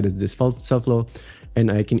I'm inside of this subflow,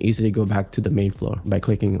 and I can easily go back to the main flow by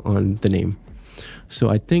clicking on the name. So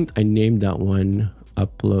I think I named that one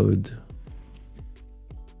upload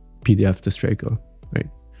PDF to Straico, right?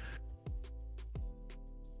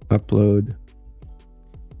 Upload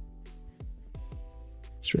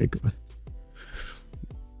Straico.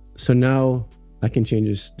 So now I can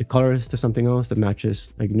change the colors to something else that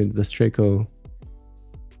matches like the Straico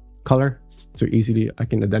color. So easily I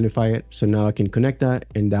can identify it. So now I can connect that,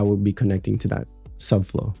 and that will be connecting to that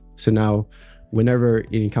subflow. So now whenever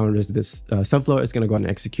it encounters this subflow, it's going to go and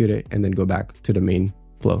execute it and then go back to the main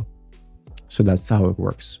flow. So that's how it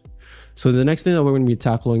works. So the next thing that we're going to be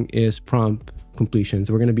tackling is prompt completion.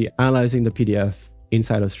 So we're going to be analyzing the PDF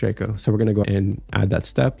inside of Straico. So we're going to go and add that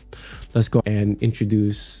step. Let's go and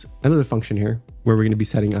introduce another function here where we're going to be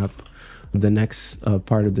setting up the next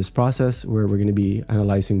part of this process where we're going to be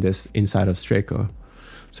analyzing this inside of Straico.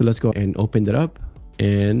 So let's go and open it up,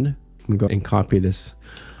 and I'm going to go and copy this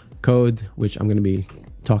code, which I'm going to be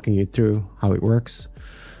talking you through how it works.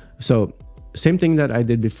 So same thing that I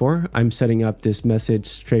did before, I'm setting up this message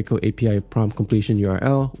Straico API prompt completion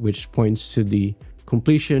URL, which points to the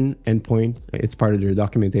completion endpoint. It's part of their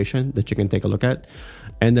documentation that you can take a look at.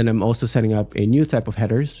 And then I'm also setting up a new type of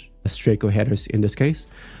headers, Straico headers in this case,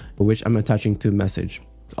 which I'm attaching to message.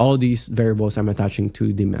 All these variables I'm attaching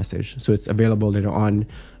to the message. So it's available later on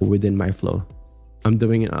within my flow. I'm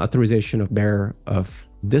doing an authorization of bearer of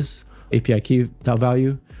this API key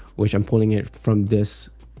value, which I'm pulling it from this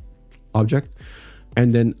object.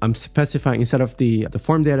 And then I'm specifying, instead of the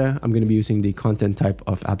form data, I'm going to be using the content type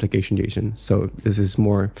of application JSON. So this is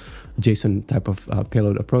more JSON type of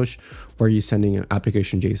payload approach where you're sending an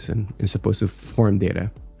application JSON as opposed to form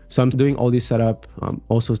data. So I'm doing all this setup,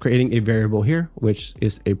 also creating a variable here, which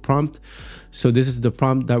is a prompt. So this is the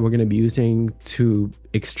prompt that we're going to be using to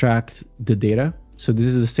extract the data. So this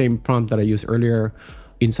is the same prompt that I used earlier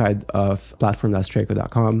inside of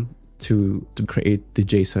platform.straico.com to create the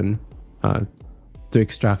JSON to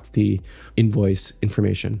extract the invoice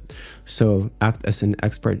information. So act as an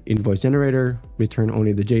expert invoice generator, return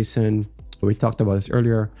only the JSON. We talked about this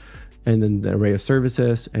earlier. And then the array of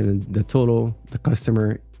services, and then the total, the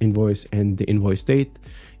customer invoice, and the invoice date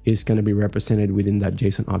is going to be represented within that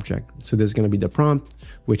JSON object. So there's going to be the prompt,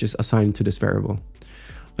 which is assigned to this variable.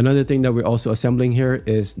 Another thing that we're also assembling here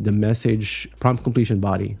is the message prompt completion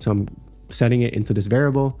body. So I'm setting it into this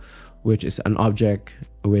variable, which is an object,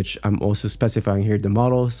 which I'm also specifying here the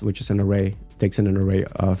models, which is an array, takes in an array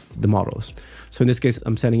of the models. So in this case,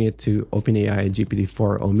 I'm setting it to OpenAI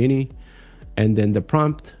GPT-4o mini, and then the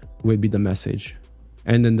prompt would be the message.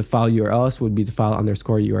 And then the file URLs would be the file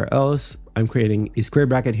underscore URLs. I'm creating a square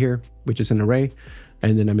bracket here, which is an array.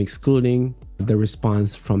 And then I'm excluding the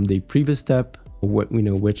response from the previous step, what we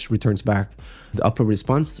know, which returns back the upload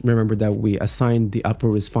response. Remember that we assigned the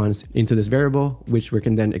upload response into this variable, which we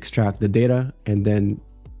can then extract the data, and then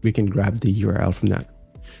we can grab the URL from that.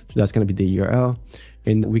 So that's going to be the URL.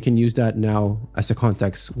 And we can use that now as a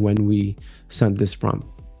context when we send this prompt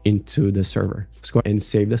into the server. Let's go and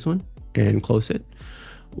save this one and close it.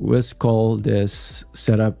 Let's call this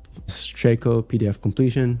setup Straico PDF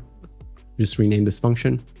completion. Just rename this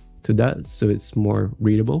function to that so it's more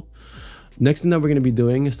readable. Next thing that we're going to be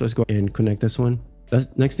doing is, let's go and connect this one. The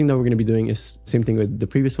next thing that we're going to be doing is same thing with the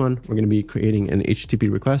previous one. We're going to be creating an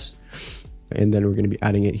HTTP request, and then we're going to be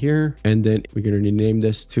adding it here. And then we're going to rename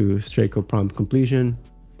this to Straico prompt completion.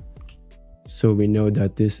 So we know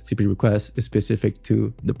that this HTTP request is specific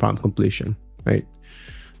to the prompt completion, right?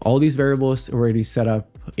 All these variables are already set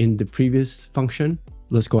up in the previous function.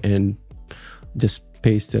 Let's go and just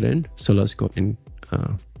paste it in. So let's go and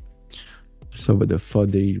for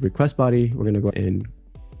the request body, we're going to go and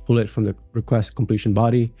pull it from the request completion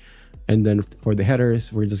body. And then for the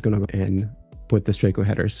headers, we're just going to go and put the Straico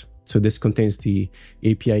headers. So this contains the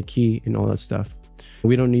API key and all that stuff.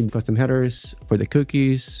 We don't need custom headers. For the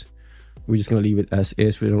cookies, we're just going to leave it as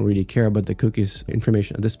is. We don't really care about the cookies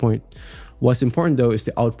information at this point. What's important though is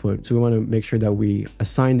the output. So we want to make sure that we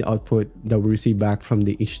assign the output that we receive back from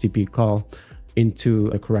the HTTP call into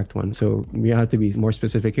a correct one. So we have to be more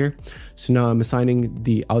specific here. So now I'm assigning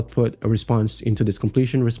the output a response into this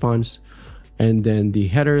completion response. And then the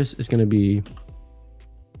headers is going to be,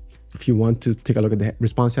 if you want to take a look at the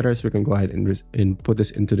response headers, we can go ahead and put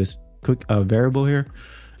this into this variable here.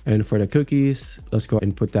 And for the cookies, let's go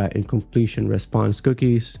and put that in completion response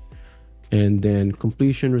cookies. And then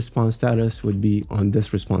completion response status would be on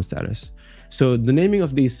this response status. So the naming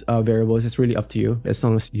of these variables is really up to you, as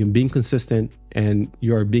long as you're being consistent and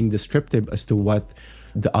you're being descriptive as to what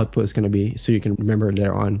the output is going to be, so you can remember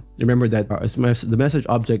later on. Remember that the message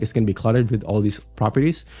object is going to be cluttered with all these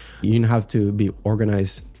properties. You have to be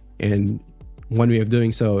organized, and one way of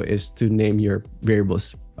doing so is to name your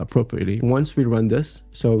variables appropriately. Once we run this,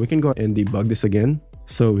 so we can go and debug this again,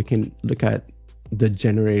 so we can look at the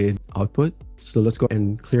generated output. So let's go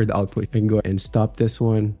and clear the output. I can go and stop this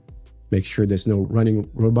one, make sure there's no running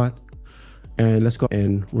robot, and let's go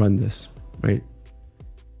and run this, right?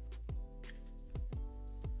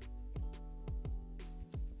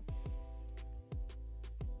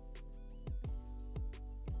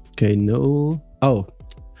 Okay, no. Oh,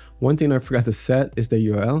 one thing I forgot to set is the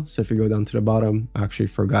URL. So if you go down to the bottom, I actually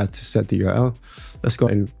forgot to set the URL. Let's go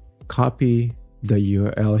and copy the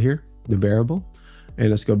URL here, the variable,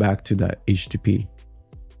 and let's go back to the HTTP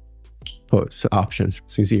post options.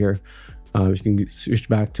 So you see here, you can switch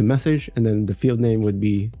back to message, and then the field name would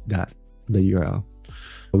be that, the URL.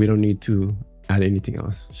 We don't need to add anything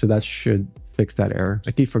else. So that should fix that error.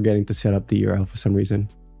 I keep forgetting to set up the URL for some reason,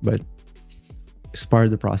 but it's part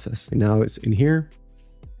of the process. And now it's in here.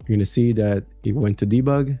 You're gonna see that it went to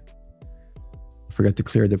debug. I forgot to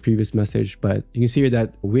clear the previous message, but you can see here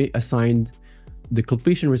that we assigned the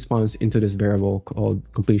completion response into this variable called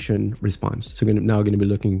completion response. So we're now gonna be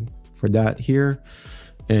looking for that here.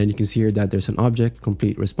 And you can see here that there's an object,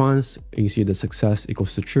 complete response. And you see the success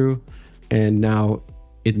equals to true. And now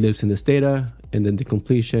it lives in this data, and then the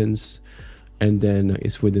completions, and then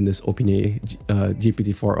it's within this OpenAI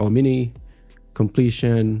GPT-4o mini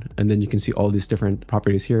completion. And then you can see all these different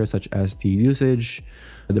properties here, such as the usage,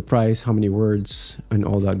 the price, how many words, and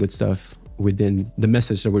all that good stuff within the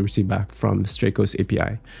message that we receive back from Straico's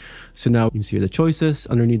API. So now you can see the choices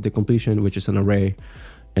underneath the completion, which is an array.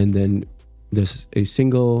 And then there's a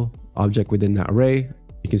single object within that array.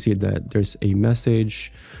 You can see that there's a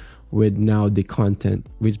message with now the content,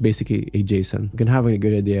 which is basically a JSON. You can have a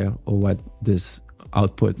good idea of what this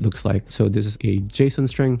output looks like. So this is a JSON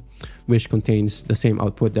string, which contains the same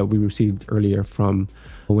output that we received earlier from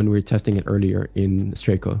when we were testing it earlier in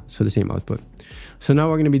Straico. So the same output. So now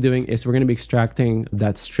what we're going to be doing is we're going to be extracting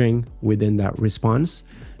that string within that response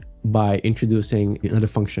by introducing another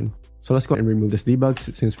function. So let's go and remove this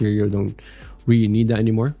debug since we don't really need that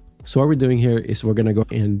anymore. So what we're doing here is we're going to go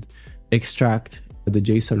and extract the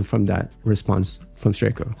JSON from that response from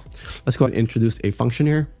Straico. Let's go and introduce a function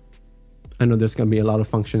here. I know there's going to be a lot of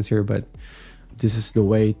functions here, but this is the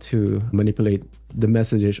way to manipulate the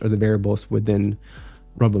messages or the variables within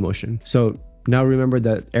Robomotion. So now remember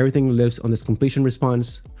that everything lives on this completion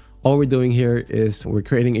response. All we're doing here is we're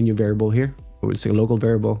creating a new variable here. It's a local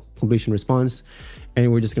variable, completion response.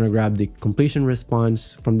 And we're just going to grab the completion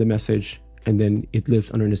response from the message. And then it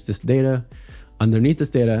lives underneath this data. Underneath this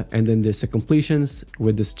data, and then there's the completions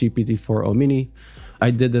with this GPT-4o mini. I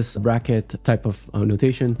did this bracket type of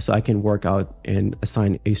notation so I can work out and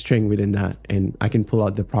assign a string within that, and I can pull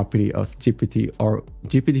out the property of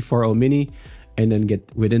GPT-4o mini, and then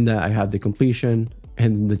get within that I have the completion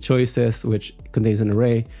and the choices, which contains an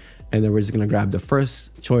array, and then we're just gonna grab the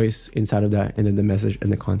first choice inside of that, and then the message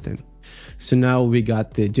and the content. So now we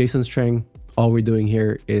got the JSON string. All we're doing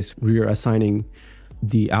here is we're assigning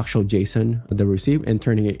the actual JSON that we received and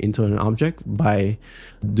turning it into an object by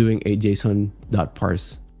doing a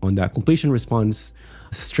JSON.parse on that completion response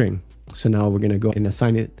string. So now we're going to go and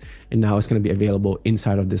assign it, and now it's going to be available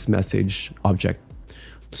inside of this message object.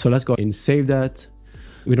 So let's go and save that.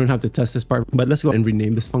 We don't have to test this part, but let's go and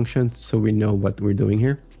rename this function so we know what we're doing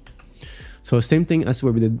here. So same thing as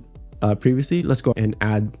what we did previously. Let's go and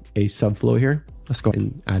add a subflow here. Let's go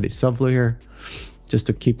and add a subflow here just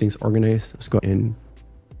to keep things organized. Let's go and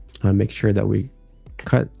make sure that we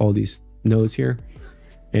cut all these nodes here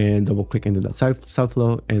and double click into that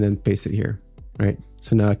subflow and then paste it here, right?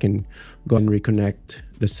 So now I can go and reconnect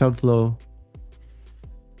the subflow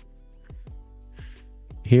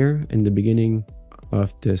here in the beginning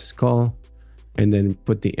of this call, and then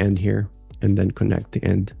put the end here, and then connect the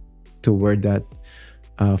end to where that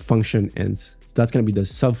function ends. So that's going to be the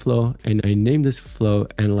subflow, and I named this flow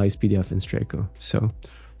analyze PDF in Straico. So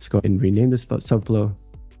let's go and rename this subflow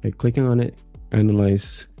by clicking on it,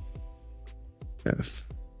 analyze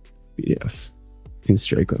PDF in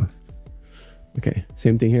Straico. Okay,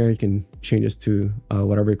 same thing here. You can change this to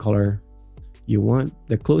whatever color you want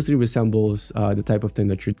that closely resembles the type of thing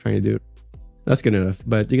that you're trying to do. That's good enough,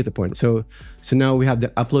 but you get the point. So now we have the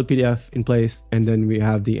upload PDF in place, and then we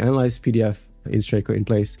have the analyze PDF in Straico in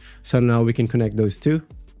place. So now we can connect those two.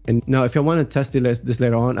 And now if I want to test this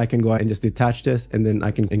later on, I can go ahead and just detach this, and then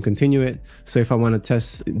I can continue it. So if I want to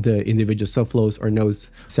test the individual subflows or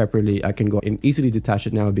nodes separately, I can go and easily detach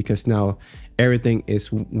it now, because now everything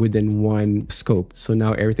is within one scope. So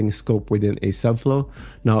now everything is scoped within a subflow.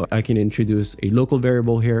 Now I can introduce a local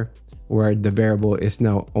variable here where the variable is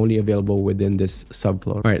now only available within this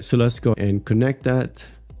subflow. All right, so let's go and connect that.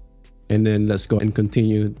 And then let's go and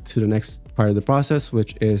continue to the next part of the process,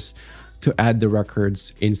 which is to add the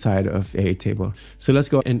records inside of a table. So let's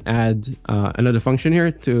go and add another function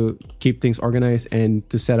here to keep things organized and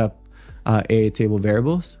to set up aitable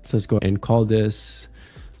variables. So let's go and call this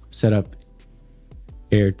setup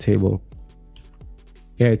aitable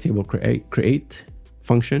create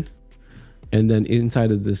function. And then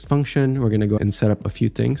inside of this function, we're going to go and set up a few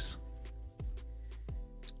things.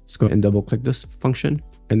 Let's go and double click this function.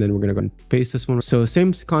 And then we're going to go and paste this one. So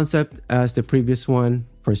same concept as the previous one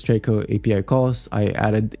for Straico API calls. I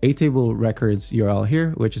added aitable records URL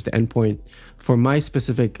here, which is the endpoint for my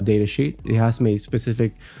specific datasheet. It has my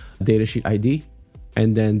specific datasheet ID,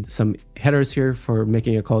 and then some headers here for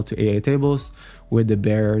making a call to aitables with the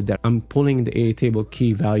bearer that I'm pulling the aitable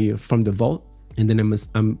key value from the vault. And then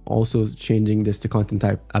I'm also changing this to content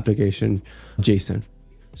type application JSON.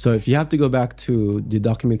 So if you have to go back to the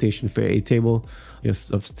documentation for aitable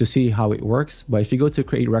to see how it works, but if you go to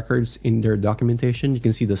create records in their documentation, you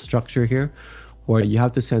can see the structure here where you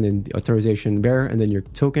have to send in the authorization bearer and then your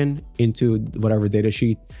token into whatever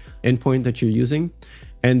datasheet endpoint that you're using.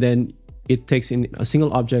 And then it takes in a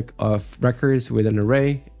single object of records with an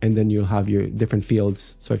array, and then you'll have your different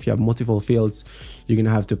fields. So if you have multiple fields, you're going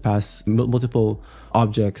to have to pass multiple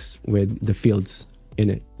objects with the fields in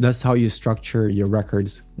it. That's how you structure your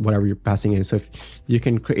records, whatever you're passing in. So if you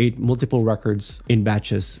can create multiple records in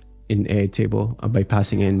batches in aitable by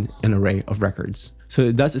passing in an array of records.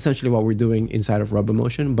 So that's essentially what we're doing inside of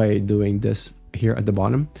Robomotion by doing this here at the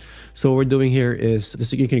bottom. So what we're doing here is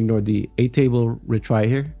just, you can ignore the aitable retry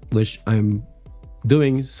here, which I'm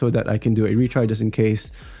doing so that I can do a retry just in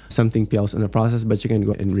case something fails in the process, but you can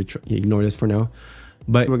go and ignore this for now.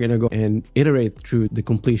 But we're going to go and iterate through the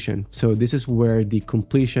completion. So this is where the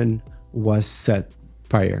completion was set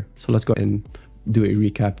prior. So let's go and do a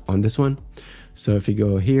recap on this one. So if you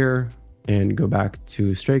go here and go back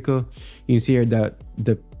to Straico, you can see here that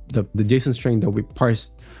the JSON string that we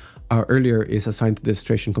parsed earlier is assigned to the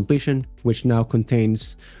illustration completion, which now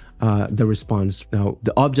contains the response. Now,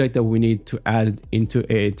 the object that we need to add into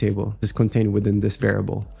aitable is contained within this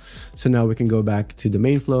variable. So now we can go back to the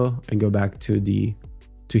main flow and go back to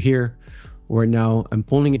here, where now I'm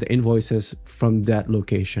pulling the invoices from that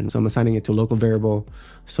location. So I'm assigning it to a local variable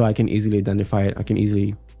so I can easily identify it. I can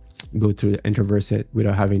easily go through and traverse it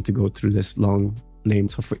without having to go through this long name.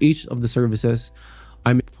 So for each of the services,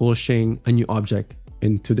 I'm pushing a new object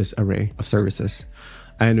into this array of services.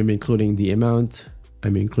 And I'm including the amount,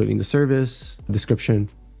 I'm including the service description,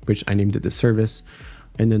 which I named it the service.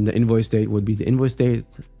 And then the invoice date would be the invoice date.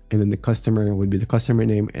 And then the customer would be the customer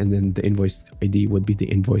name. And then the invoice ID would be the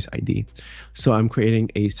invoice ID. So I'm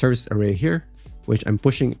creating a service array here, which I'm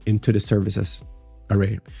pushing into the services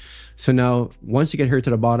array. So now, once you get here to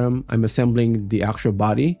the bottom, I'm assembling the actual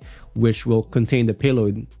body, which will contain the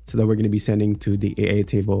payload so that we're going to be sending to the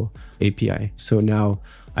aitable API. So now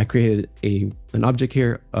I created an object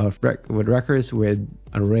here with records with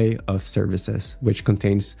an array of services, which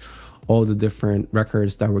contains all the different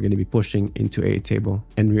records that we're going to be pushing into aitable,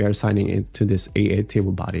 and we are assigning it to this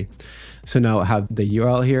aitable body. So now I have the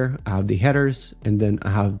URL here, I have the headers, and then I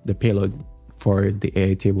have the payload for the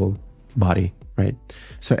aitable body, right?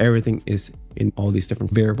 So everything is in all these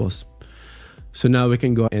different variables. So now we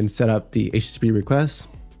can go and set up the HTTP request.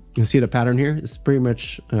 You can see the pattern here. It's pretty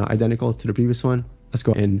much identical to the previous one. Let's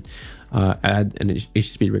go and add an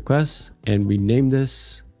HTTP request, and we name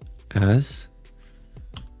this as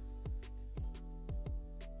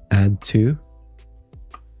add to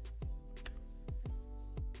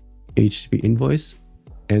HTTP invoice.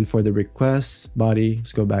 And for the request body,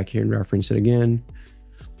 let's go back here and reference it again.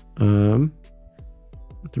 The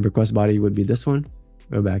request body would be this one.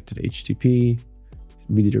 Go back to the HTTP,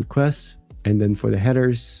 be the request. And then for the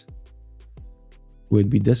headers would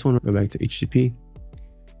be this one. Go back to HTTP.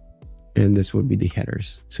 And this would be the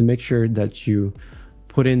headers. So make sure that you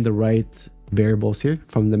put in the right variables here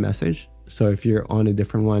from the message. So if you're on a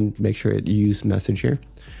different one, make sure you use message here.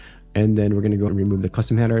 And then we're going to go and remove the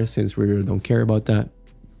custom header since we really don't care about that.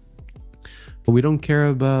 But we don't care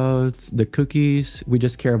about the cookies. We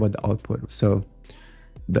just care about the output. So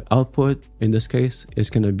the output in this case is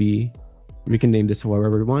going to be, we can name this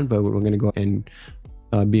whatever we want, but we're going to go and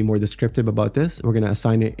be more descriptive about this. We're going to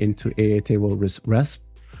assign it into aitable resp.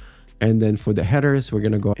 And then for the headers, we're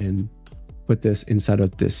going to go and put this inside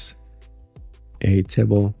of this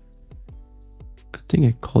aitable. I think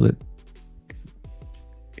I called it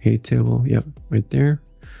aitable. Yep, right there.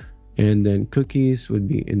 And then cookies would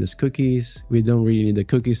be in this cookies. We don't really need the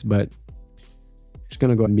cookies, but just going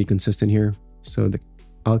to go and be consistent here. So the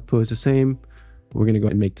output is the same. We're going to go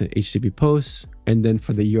and make the HTTP post. And then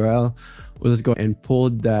for the URL, let's go and pull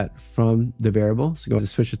that from the variable. So go and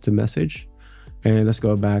switch it to message. And let's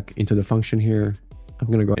go back into the function here. I'm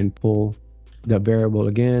going to go and pull that variable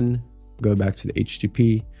again, go back to the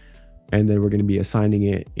HTTP, and then we're going to be assigning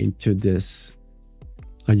it into this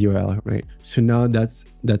URL, right? So now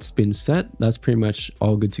that's been set. That's pretty much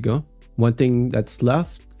all good to go. One thing that's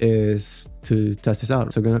left is to test this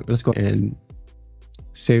out. So let's go and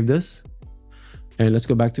save this. And let's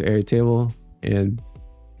go back to aitable and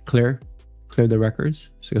clear the records.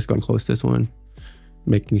 So let's go and close this one,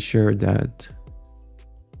 making sure that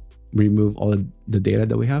remove all the data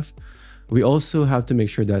that we have. We also have to make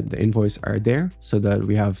sure that the invoice are there so that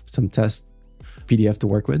we have some test PDF to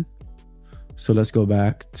work with. So let's go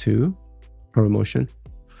back to Robomotion.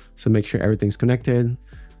 So make sure everything's connected.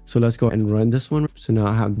 So let's go and run this one. So now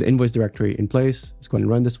I have the invoice directory in place. Let's go and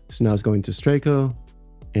run this. So now it's going to Straico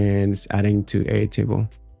and it's adding to aitable.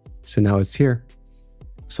 So now it's here.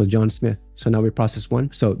 So John Smith. So now we process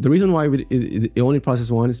one. So the reason why it only process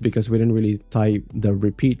one is because we didn't really tie the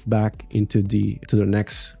repeat back into the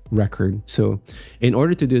next record. So in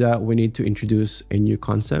order to do that, we need to introduce a new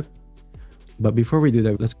concept. But before we do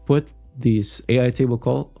that, let's put this aitable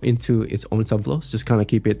call into its own subflows. Just kind of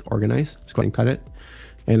keep it organized. Let's go ahead and cut it.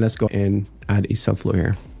 And let's go and add a subflow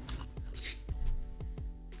here.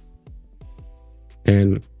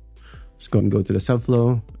 And let's go and go to the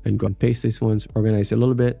subflow and go and paste these ones, organize it a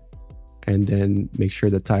little bit, and then make sure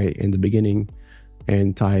to tie in the beginning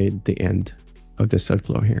and tie the end of the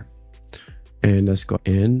subflow here. And let's go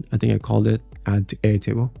in. I think I called it add to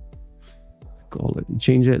aitable. Call it,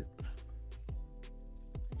 change it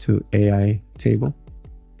to aitable.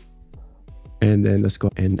 And then let's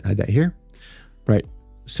go and add that here. Right.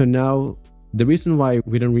 So now the reason why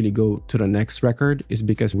we didn't really go to the next record is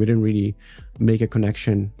because we didn't really make a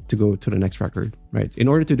connection to go to the next record, right? In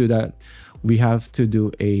order to do that, we have to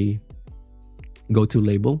do a go-to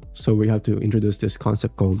label. So we have to introduce this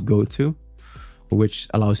concept called go-to, which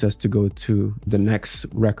allows us to go to the next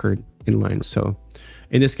record in line. So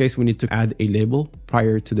In this case, we need to add a label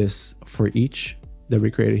prior to this for each that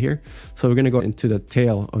we created here. So we're going to go into the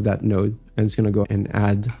tail of that node, and it's going to go and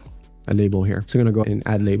add a label here. So we're going to go and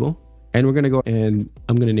add label, and we're going to go and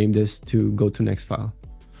I'm going to name this to go to next file.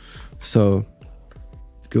 So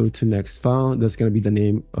go to next file, that's going to be the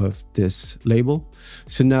name of this label.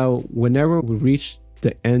 So now whenever we reach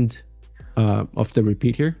the end of the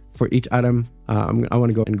repeat here for each item, I want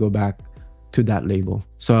to go and go back to that label.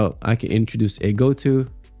 So I can introduce a goto,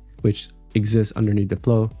 which exists underneath the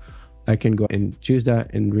flow. I can go and choose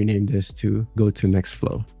that and rename this to go to next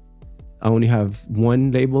flow. I only have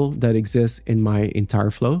one label that exists in my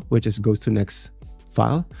entire flow, which is goes to next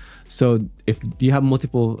file. So if you have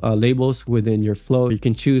multiple labels within your flow, you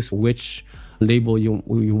can choose which label you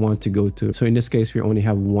want to go to. So in this case, we only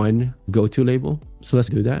have one go to label. So let's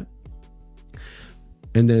do that.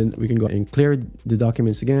 And then we can go and clear the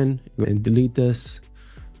documents again, go and delete this.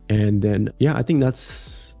 And then, yeah, I think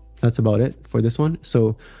that's about it for this one.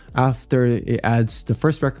 So after it adds the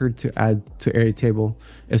first record to add to Aitable,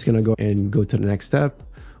 it's going to go and go to the next step,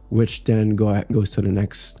 which then goes to the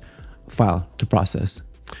next file to process.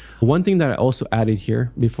 One thing that I also added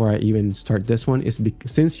here before I even start this one is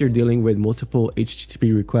since you're dealing with multiple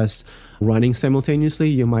HTTP requests running simultaneously,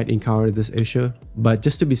 you might encounter this issue. But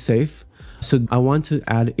just to be safe, so I want to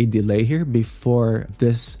add a delay here before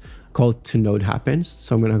this call to node happens.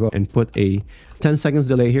 So I'm going to go and put a 10 seconds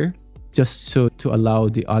delay here, just so to allow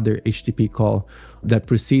the other HTTP call that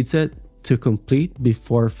precedes it to complete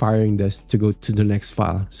before firing this to go to the next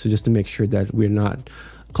file. So just to make sure that we're not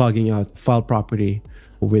clogging out file property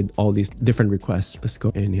with all these different requests. Let's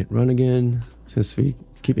go and hit run again, since we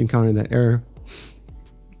keep encountering that error.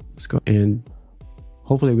 Let's go and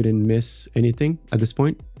hopefully we didn't miss anything at this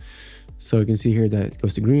point. So you can see here that it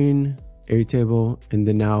goes to green, Aitable, and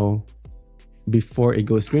then now before it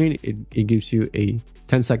goes green, it gives you a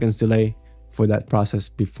 10 seconds delay for that process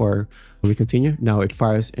before we continue. Now it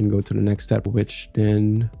fires and go to the next step, which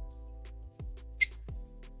then,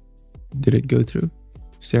 did it go through?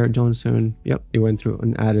 Sarah Johnson, yep, it went through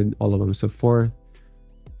and added all of them. So 4,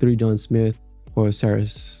 3 John Smith, 4 Sarah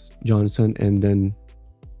Johnson, and then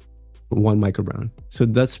 1 Michael Brown. So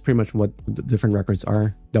that's pretty much what the different records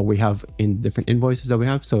are that we have in different invoices that we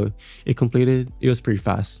have. So it completed, it was pretty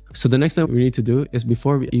fast. So the next thing we need to do is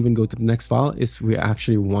before we even go to the next file is we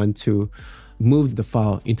actually want to move the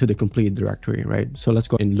file into the complete directory, right? So let's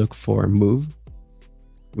go and look for move.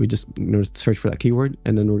 We just search for that keyword,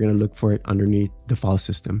 and then we're going to look for it underneath the file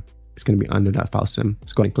system. It's going to be under that file system.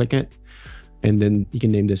 Let's go and click it. And then you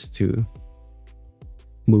can name this to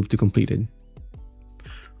move to completed.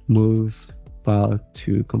 Move file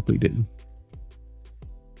to completed.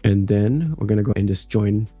 And then we're going to go and just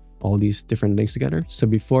join all these different links together. So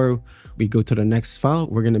before we go to the next file,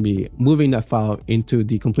 we're going to be moving that file into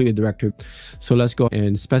the completed directory. So let's go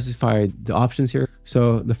and specify the options here.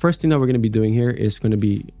 So the first thing that we're going to be doing here is going to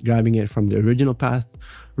be grabbing it from the original path.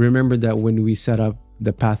 Remember that when we set up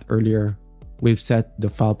the path earlier, we've set the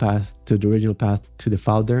file path to the original path to the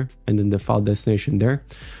file there, and then the file destination there.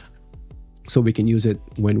 So we can use it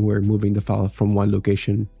when we're moving the file from one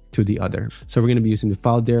location to the other. So we're going to be using the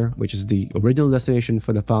file there, which is the original destination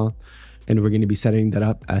for the file, and we're going to be setting that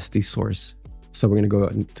up as the source. So we're going to go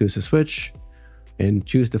into the switch and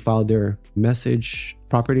choose the file there message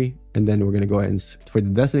property, and then we're going to go ahead and for the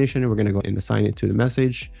destination, we're going to go and assign it to the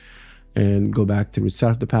message and go back to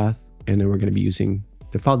reset the path, and then we're going to be using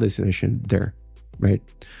the file destination there, right?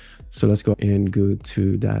 So let's go and go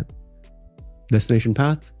to that destination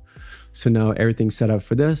path. So now everything's set up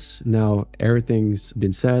for this. Now everything's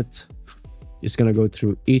been set. It's going to go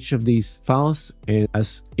through each of these files, and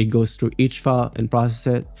as it goes through each file and process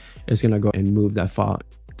it, it's going to go and move that file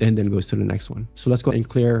and then goes to the next one. So let's go and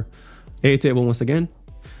clear Aitable once again.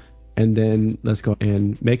 And then let's go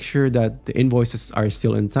and make sure that the invoices are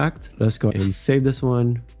still intact. Let's go and save this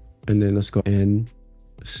one. And then let's go and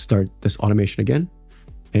start this automation again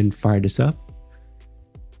and fire this up.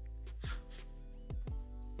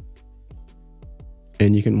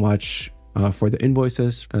 And you can watch for the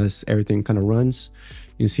invoices as everything kind of runs.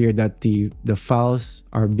 You see here that the files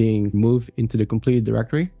are being moved into the completed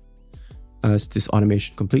directory as this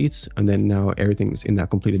automation completes. And then now everything's in that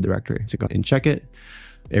completed directory. So go and check it.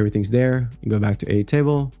 Everything's there. You go back to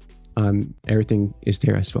Aitable. Everything is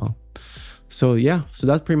there as well. So yeah, so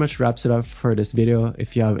that pretty much wraps it up for this video.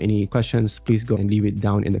 If you have any questions, please go and leave it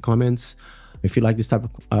down in the comments. If you like this type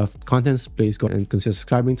of contents, please go and consider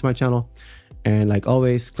subscribing to my channel. And like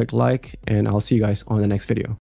always, click like, and I'll see you guys on the next video.